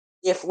heaven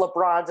if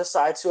LeBron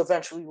decides to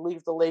eventually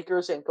leave the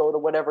Lakers and go to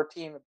whatever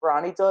team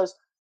Bronny does.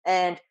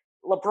 And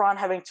LeBron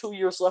having 2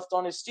 years left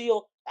on his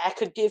deal, that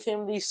could give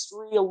him these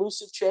three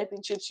elusive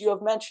championships you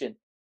have mentioned.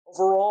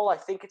 Overall, I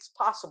think it's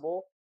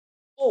possible,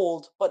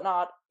 bold, but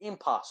not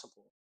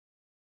impossible.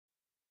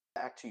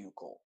 Back to you,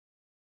 Cole.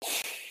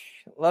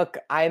 Look,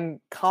 I'm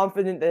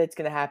confident that it's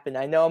going to happen.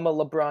 I know I'm a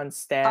LeBron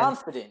stan.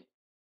 Confident.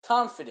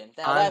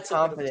 Now I'm that's a bit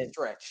of a confident.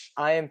 stretch.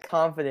 I am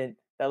confident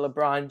that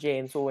LeBron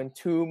James will win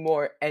 2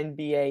 more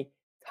NBA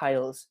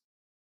titles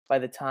by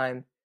the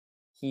time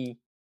he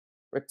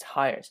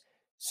retires.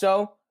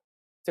 So,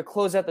 to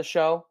close out the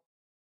show,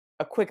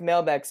 a quick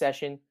mailbag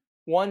session.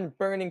 One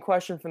burning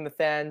question from the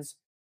fans,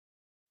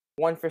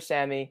 one for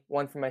Sammy,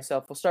 one for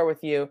myself. We'll start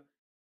with you.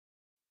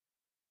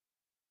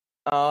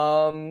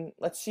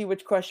 Let's see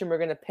which question we're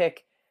going to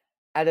pick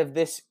out of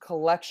this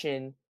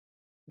collection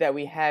that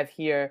we have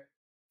here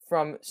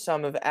from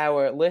some of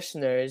our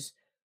listeners.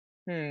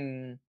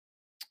 How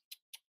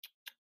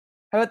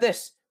about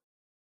this?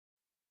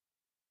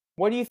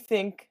 What do you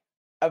think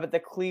about the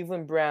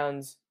Cleveland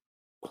Browns'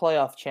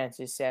 playoff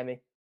chances,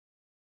 Sammy?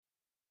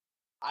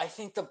 I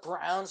think the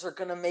Browns are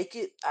going to make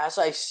it. As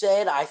I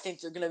said, I think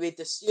they're going to beat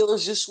the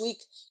Steelers this week,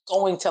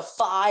 going to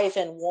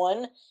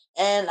 5-1.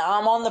 And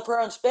I'm on the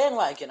Browns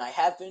bandwagon. I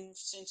have been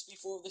since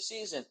before the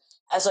season.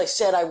 As I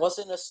said, I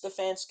wasn't a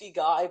Stefanski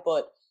guy,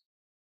 but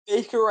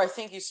Baker, I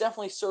think he's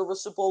definitely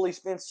serviceable. He's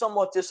been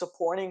somewhat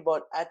disappointing,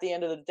 but at the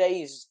end of the day,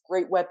 he's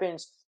great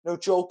weapons.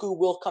 Njoku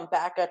will come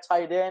back at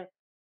tight end.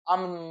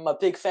 I'm a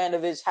big fan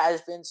of his,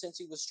 has been since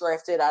he was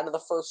drafted out of the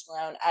first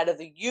round, out of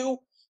the U.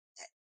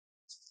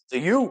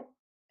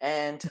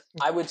 And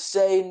I would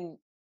say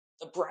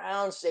the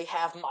Browns, they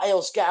have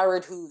Myles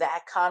Garrett, who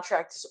that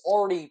contract is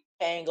already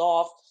paying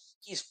off.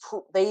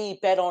 They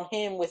bet on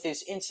him with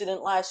his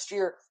incident last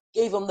year,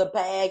 gave him the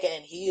bag,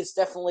 and he is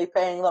definitely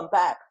paying them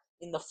back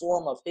in the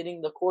form of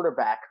hitting the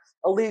quarterback.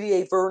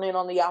 Olivier Vernon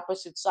on the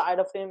opposite side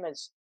of him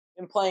has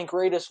been playing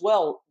great as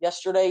well.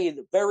 Yesterday,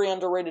 very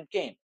underrated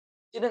game.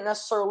 Didn't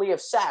necessarily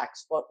have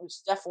sacks, but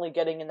was definitely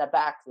getting in the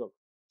backfield.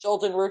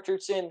 Sheldon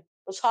Richardson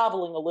was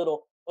hobbling a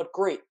little, but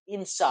great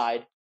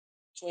inside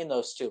between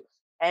those two.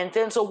 And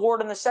Denzel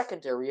Ward in the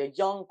secondary, a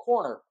young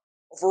corner.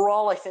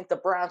 Overall, I think the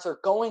Browns are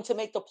going to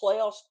make the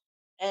playoffs,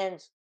 and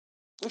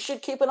we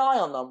should keep an eye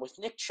on them with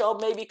Nick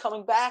Chubb maybe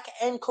coming back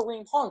and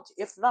Kareem Hunt.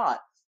 If not,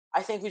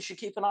 I think we should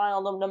keep an eye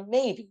on them to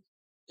maybe.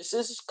 This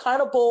is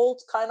kind of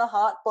bold, kind of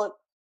hot, but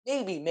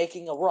maybe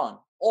making a run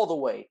all the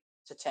way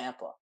to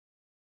Tampa.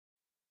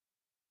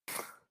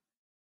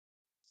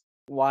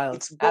 Wild.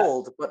 It's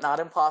bold, but not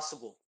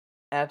impossible.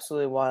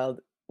 Absolutely wild.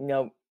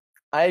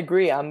 I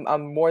agree.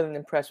 I'm more than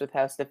impressed with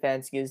how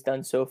Stefanski has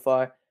done so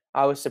far.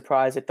 I was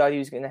surprised. I thought he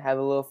was going to have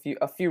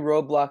a few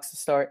roadblocks to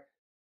start,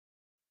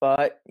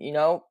 but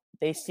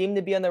they seem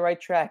to be on the right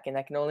track, and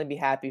I can only be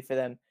happy for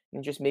them.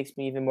 It just makes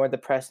me even more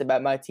depressed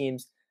about my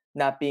teams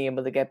not being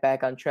able to get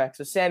back on track.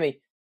 So,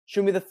 Sammy,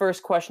 shoot me the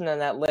first question on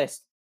that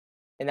list,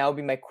 and that will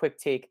be my quick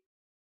take.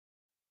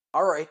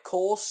 All right,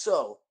 Cole.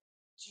 So,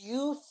 do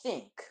you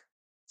think,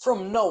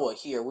 from Noah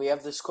here, we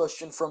have this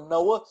question from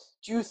Noah,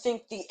 do you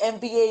think the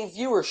NBA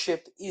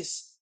viewership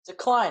is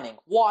declining?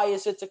 Why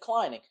is it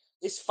declining?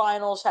 This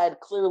finals had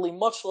clearly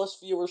much less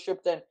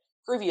viewership than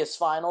previous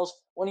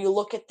finals. When you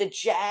look at the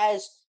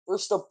Jazz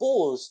versus the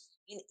Bulls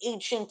in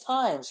ancient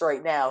times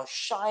right now,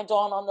 shined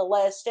on the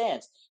last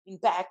dance in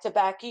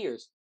back-to-back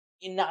years,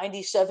 in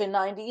 97,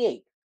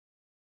 98.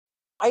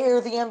 Why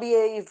are the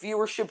NBA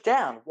viewership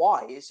down?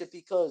 Why? Is it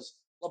because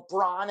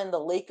LeBron and the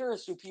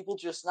Lakers? Do people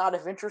just not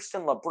have interest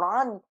in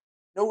LeBron?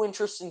 No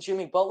interest in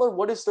Jimmy Butler?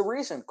 What is the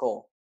reason,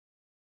 Cole?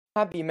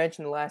 Happy you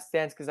mentioned The Last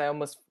Dance because I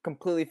almost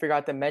completely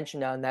forgot to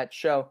mention on that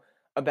show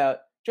about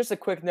just a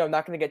quick note.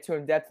 Not going to get too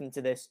in depth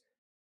into this,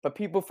 but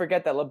people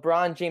forget that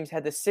LeBron James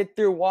had to sit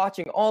through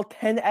watching all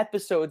 10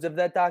 episodes of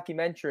that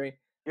documentary.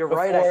 You're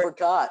right, I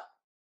forgot.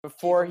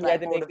 Before he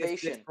had to make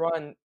this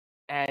run.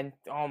 And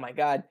oh my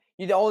God,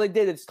 all they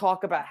did is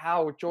talk about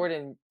how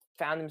Jordan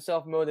found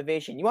himself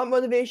motivation. You want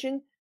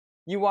motivation?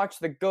 You watch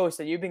the ghost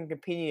that you've been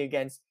competing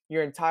against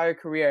your entire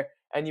career,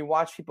 and you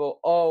watch people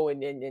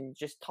and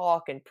just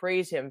talk and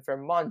praise him for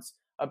months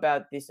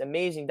about this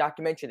amazing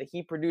documentary that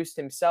he produced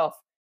himself.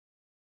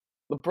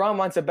 LeBron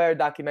wants a better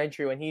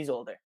documentary when he's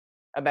older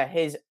about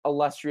his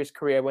illustrious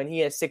career, when he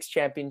has 6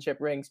 championship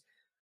rings.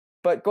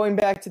 But going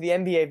back to the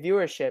NBA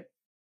viewership,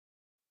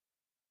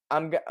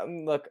 I'm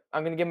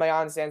gonna give my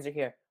honest answer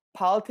here.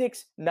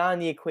 Politics, not in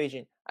the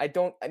equation.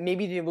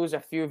 Maybe they lose a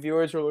few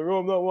viewers who are like, oh,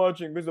 I'm not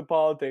watching because of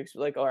politics.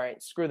 Like, all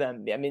right, screw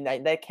them. I mean,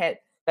 that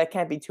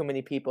can't be too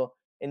many people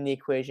in the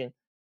equation.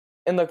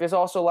 And look, there's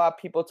also a lot of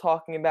people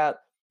talking about,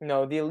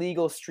 the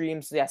illegal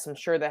streams. Yes, I'm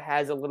sure that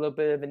has a little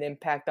bit of an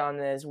impact on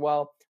it as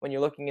well when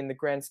you're looking in the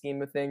grand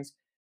scheme of things.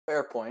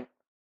 Fair point.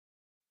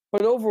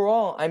 But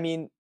overall, I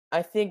mean,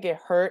 I think it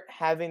hurt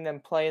having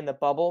them play in the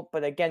bubble.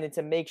 But again, it's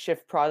a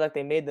makeshift product.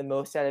 They made the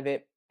most out of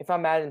it. if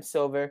I'm Adam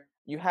Silver,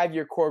 you have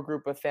your core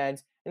group of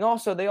fans, and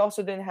also they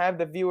also didn't have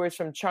the viewers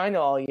from China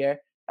all year.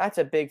 That's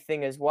a big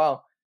thing as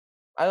well.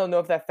 I don't know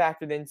if that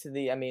factored into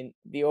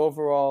the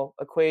overall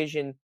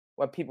equation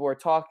what people were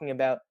talking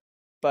about,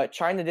 but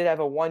China did have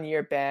a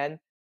 1-year ban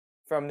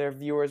from their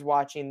viewers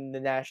watching the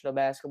National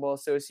Basketball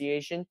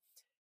Association.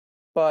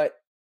 But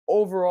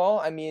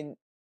overall,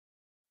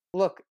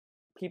 look,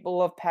 people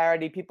love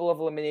parody, people love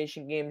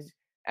elimination games.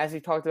 As we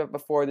talked about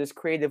before, there's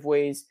creative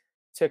ways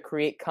to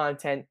create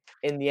content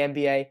in the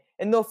NBA,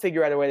 and they'll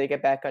figure out a way to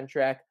get back on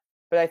track.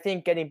 But I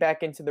think getting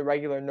back into the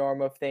regular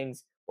norm of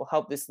things will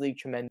help this league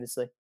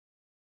tremendously.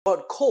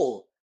 But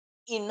Cole,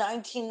 in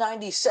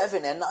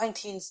 1997 and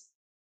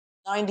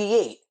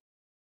 1998,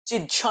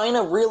 did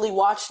China really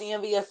watch the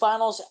NBA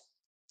Finals?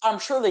 I'm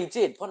sure they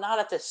did, but not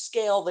at the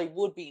scale they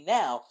would be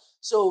now.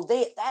 So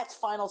that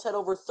finals had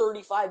over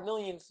 35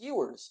 million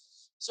viewers.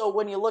 So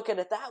when you look at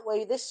it that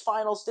way, this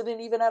finals didn't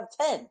even have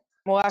 10.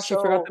 Well,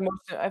 actually, So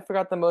I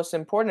forgot the most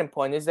important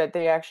point is that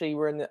they actually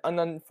were in an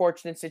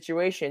unfortunate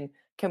situation.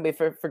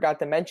 Forgot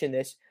to mention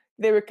this.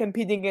 They were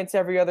competing against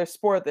every other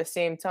sport at the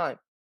same time.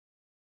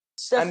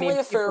 it's definitely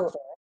a fair point.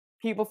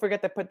 People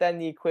forget to put that in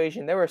the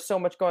equation. There was so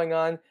much going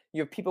on.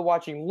 You have people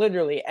watching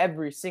literally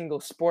every single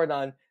sport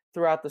on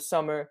throughout the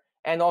summer,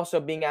 and also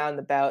being out and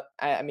about.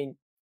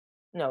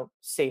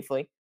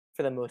 Safely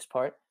for the most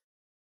part.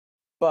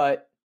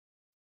 But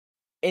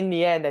in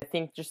the end, I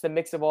think just the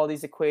mix of all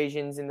these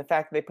equations and the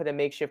fact that they put a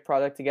makeshift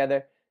product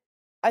together,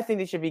 I think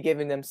they should be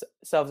giving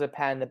themselves a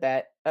pat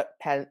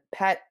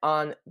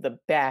on the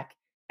back,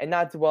 and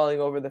not dwelling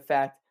over the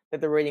fact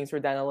that the ratings were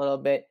down a little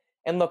bit.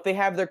 And look, they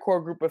have their core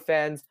group of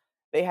fans.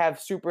 They have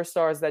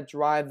superstars that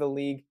drive the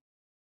league.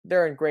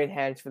 They're in great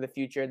hands for the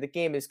future. The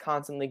game is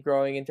constantly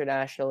growing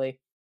internationally.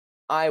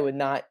 I would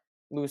not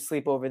lose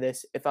sleep over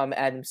this if I'm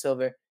Adam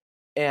Silver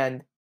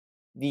and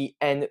the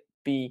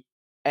NBA.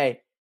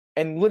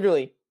 And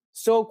literally,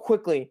 so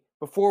quickly,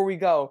 before we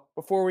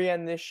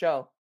end this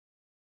show,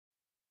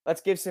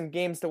 let's give some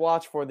games to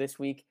watch for this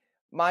week.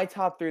 My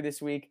top 3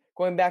 this week,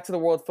 going back to the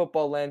world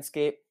football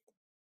landscape.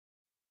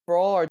 For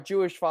all our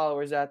Jewish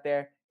followers out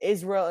there,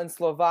 Israel and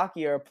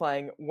Slovakia are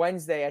playing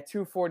Wednesday at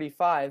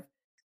 2:45.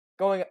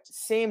 Going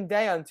same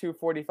day on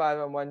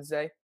 2:45 on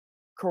Wednesday,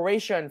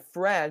 Croatia and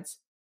France.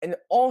 And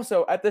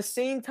also at the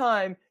same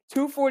time,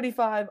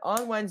 2:45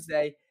 on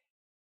Wednesday,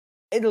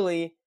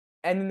 Italy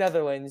and the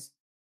Netherlands,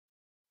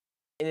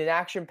 in an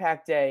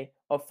action-packed day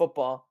of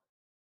football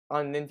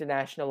on an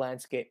international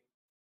landscape.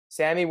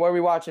 Sammy, what are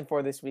we watching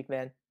for this week,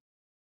 man?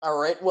 All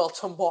right. Well,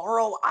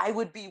 tomorrow I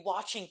would be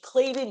watching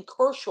Clayton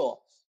Kershaw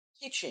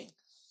pitching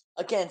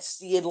against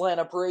the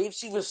Atlanta Braves.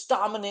 He was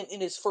dominant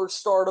in his first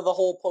start of the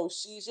whole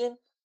postseason.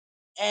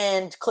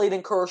 And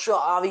Clayton Kershaw,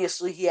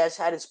 obviously, he has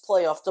had his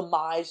playoff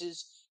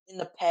demises in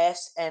the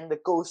past and the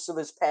ghosts of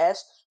his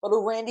past. But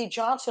Randy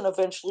Johnson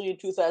eventually in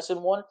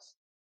 2001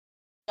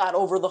 got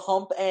over the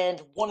hump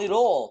and won it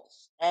all.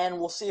 And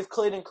we'll see if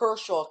Clayton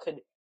Kershaw could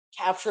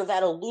capture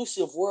that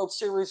elusive World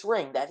Series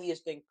ring that he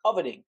has been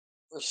coveting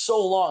for so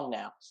long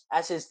now,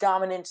 as his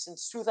dominance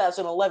since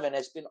 2011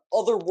 has been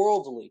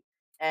otherworldly.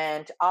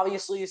 And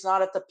obviously, he's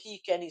not at the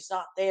peak and he's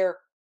not there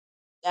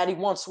that he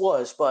once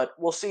was, but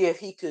we'll see if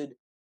he could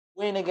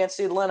win against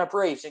the Atlanta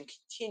Braves and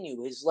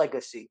continue his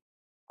legacy.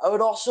 I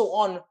would also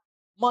on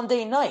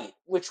Monday night,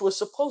 which was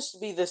supposed to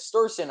be this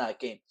Thursday night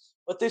game,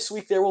 but this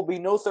week there will be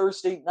no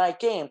Thursday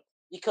night game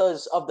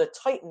because of the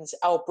Titans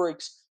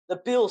outbreaks. The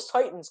Bills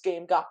Titans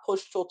game got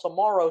pushed till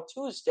tomorrow,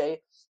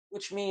 Tuesday,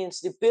 which means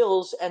the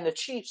Bills and the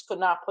Chiefs could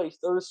not play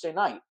Thursday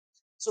night.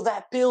 So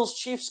that Bills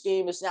Chiefs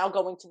game is now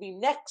going to be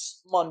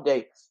next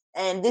Monday.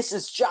 And this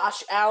is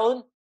Josh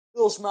Allen,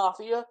 Bills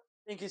Mafia.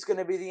 Think he's going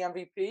to be the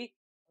MVP.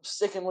 I'm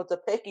sticking with the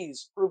pick.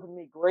 He's proven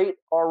me great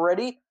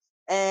already.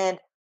 And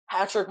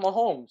Patrick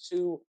Mahomes,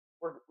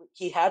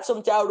 he had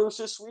some doubters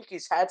this week.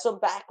 He's had some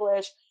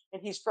backlash,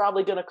 and he's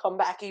probably going to come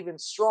back even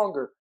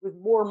stronger with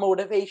more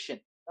motivation.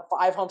 The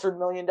 $500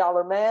 million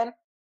man,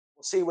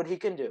 we'll see what he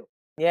can do.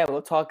 Yeah,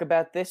 we'll talk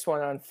about this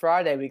one on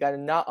Friday. We got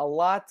not a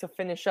lot to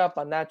finish up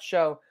on that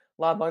show.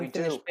 A lot of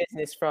unfinished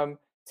business from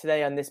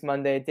today on this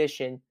Monday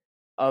edition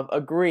of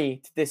Agree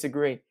to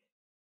Disagree.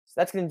 So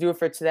that's going to do it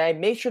for today.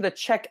 Make sure to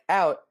check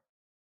out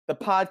the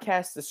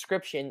podcast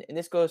description, and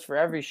this goes for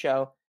every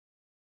show.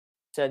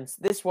 Since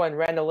this one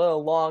ran a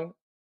little long,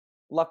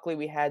 luckily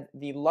we had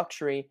the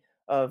luxury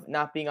of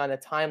not being on a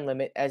time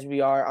limit as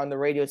we are on the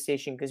radio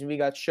station, because we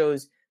got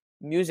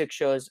music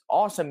shows,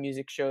 awesome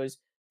music shows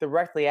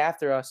directly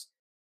after us.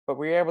 But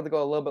we were able to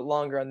go a little bit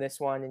longer on this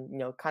one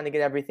and, kind of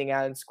get everything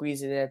out and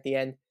squeeze it in at the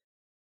end.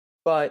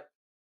 But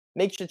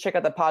make sure to check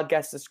out the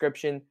podcast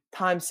description,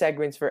 time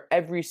segments for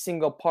every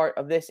single part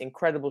of this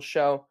incredible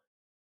show.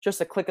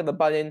 Just a click of the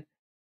button,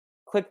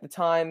 click the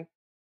time,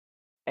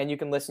 and you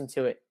can listen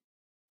to it.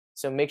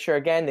 So make sure,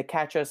 again, to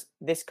catch us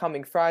this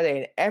coming Friday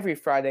and every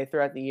Friday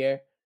throughout the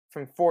year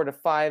from 4 to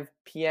 5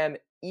 p.m.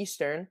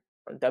 Eastern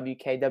on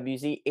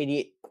WKWZ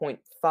 88.5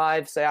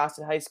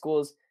 Syosset High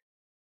School's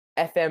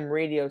FM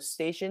radio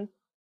station.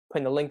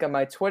 Putting the link on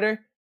my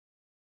Twitter.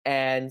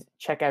 And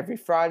check every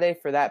Friday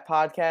for that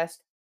podcast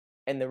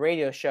and the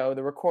radio show,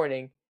 the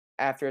recording,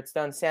 after it's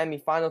done. Sammy,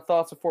 final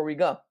thoughts before we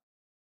go?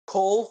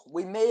 Cole,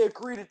 we may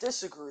agree to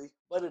disagree,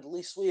 but at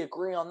least we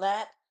agree on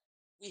that.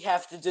 We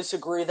have to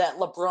disagree that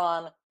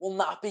LeBron will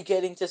not be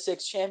getting to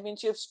 6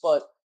 championships,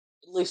 but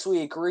at least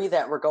we agree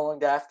that we're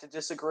going to have to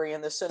disagree in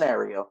this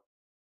scenario.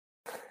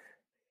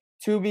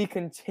 To be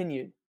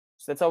continued.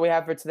 So that's all we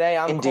have for today.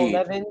 I'm Cole Indeed.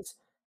 Nevins.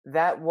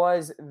 That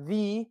was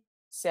the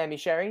Sammy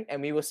Sherry,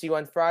 and we will see you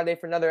on Friday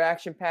for another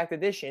action-packed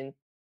edition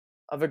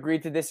of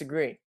Agreed to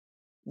Disagree,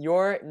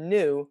 your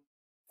new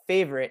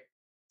favorite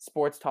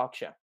sports talk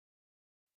show.